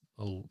do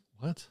with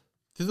what?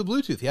 To the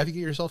Bluetooth. You have to get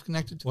yourself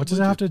connected to what does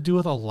it have to do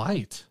with a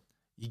light?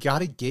 You got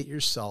to get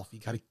yourself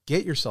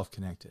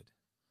connected.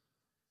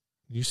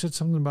 You said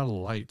something about a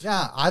light.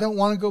 Yeah, I don't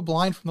want to go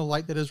blind from the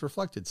light that is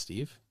reflected,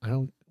 Steve.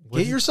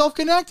 Get yourself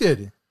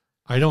connected.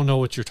 I don't know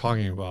what you're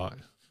talking about.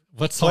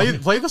 What song?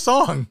 Play the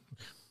song.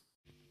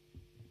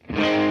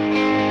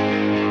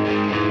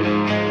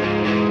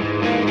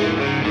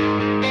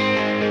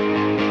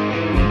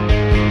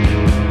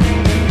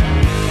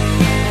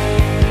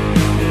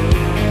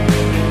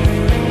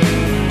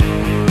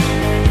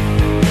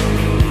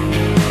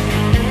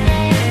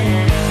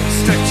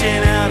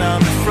 Stretching out on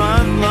the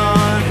front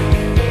lawn,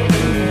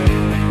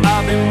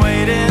 I've been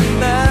waiting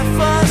there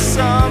for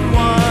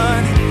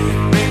someone.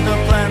 Made no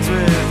plans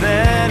with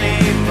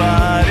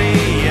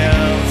anybody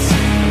else.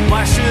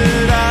 Why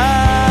should I?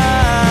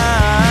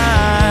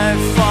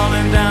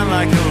 Falling down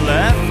like a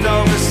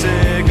leftover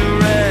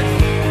cigarette.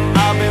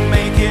 I've been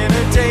making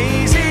a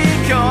daisy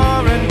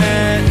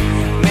coronet.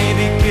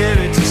 Maybe give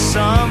it to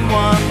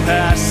someone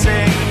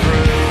passing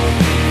through.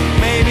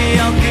 Maybe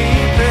I'll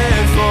keep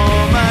it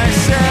for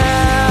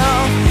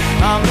myself.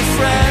 I'm the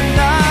friend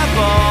I've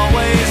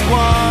always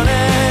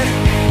wanted.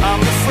 I'm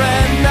the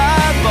friend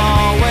I've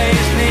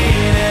always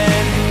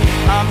needed.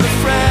 I'm the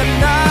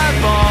friend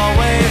I've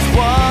always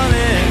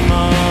wanted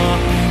more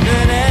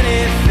than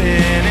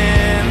anything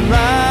in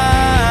life.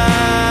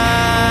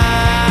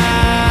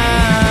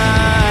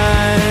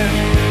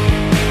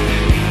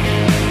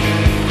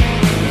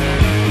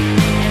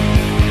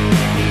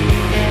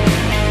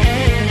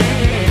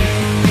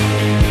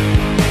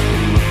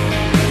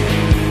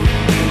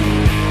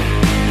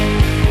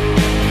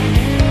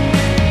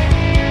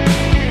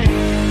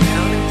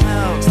 Counting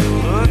clouds that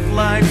look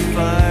like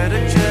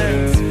fighter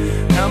jets.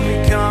 Help me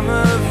calm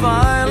a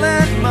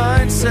violent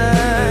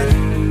mindset.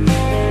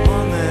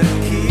 One that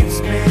keeps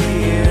me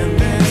in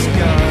this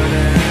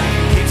garden,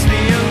 keeps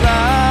me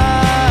alive.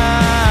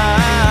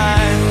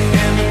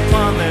 In the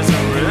pond there's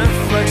a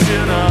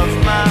reflection of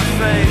my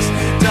face,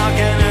 dark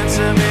and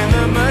handsome in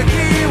the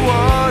murky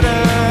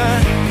water.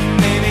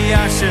 Maybe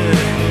I should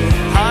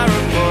hire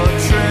a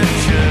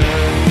portraiture.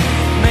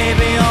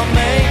 Maybe I'll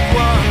make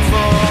one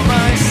for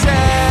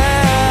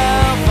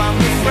myself. I'm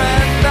the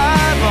friend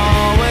I've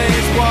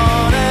always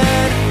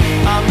wanted.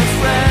 I'm the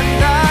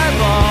friend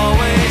I've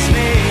always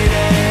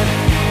needed.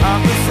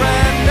 I'm the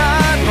friend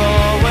I've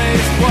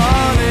always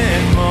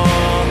wanted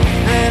more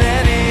than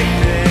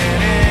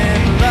anything in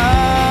life.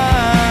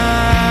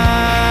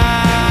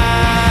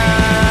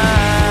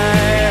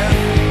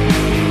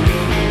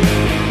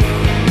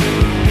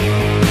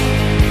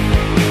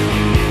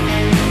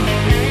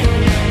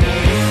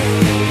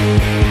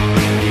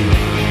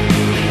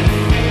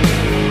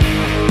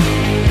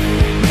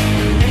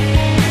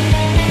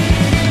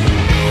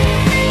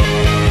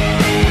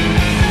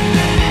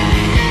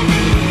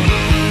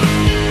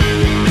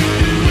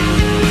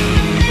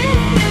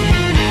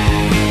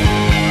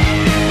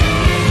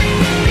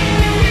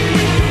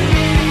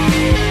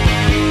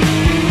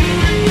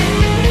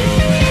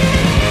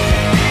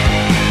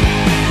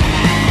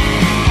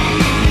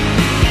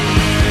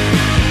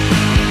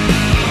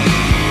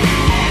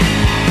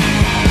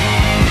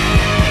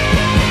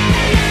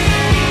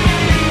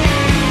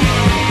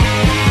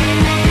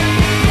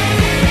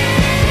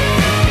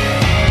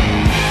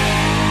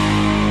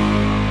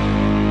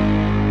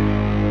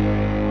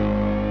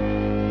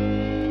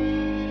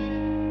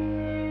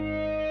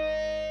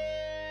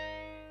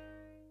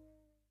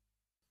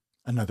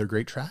 Another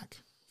great track.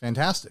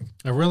 Fantastic.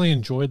 I really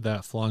enjoyed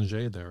that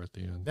flanger there at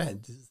the end.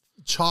 That is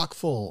chock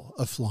full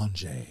of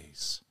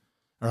flanges.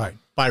 All right.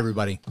 Bye,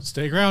 everybody.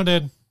 Stay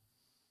grounded.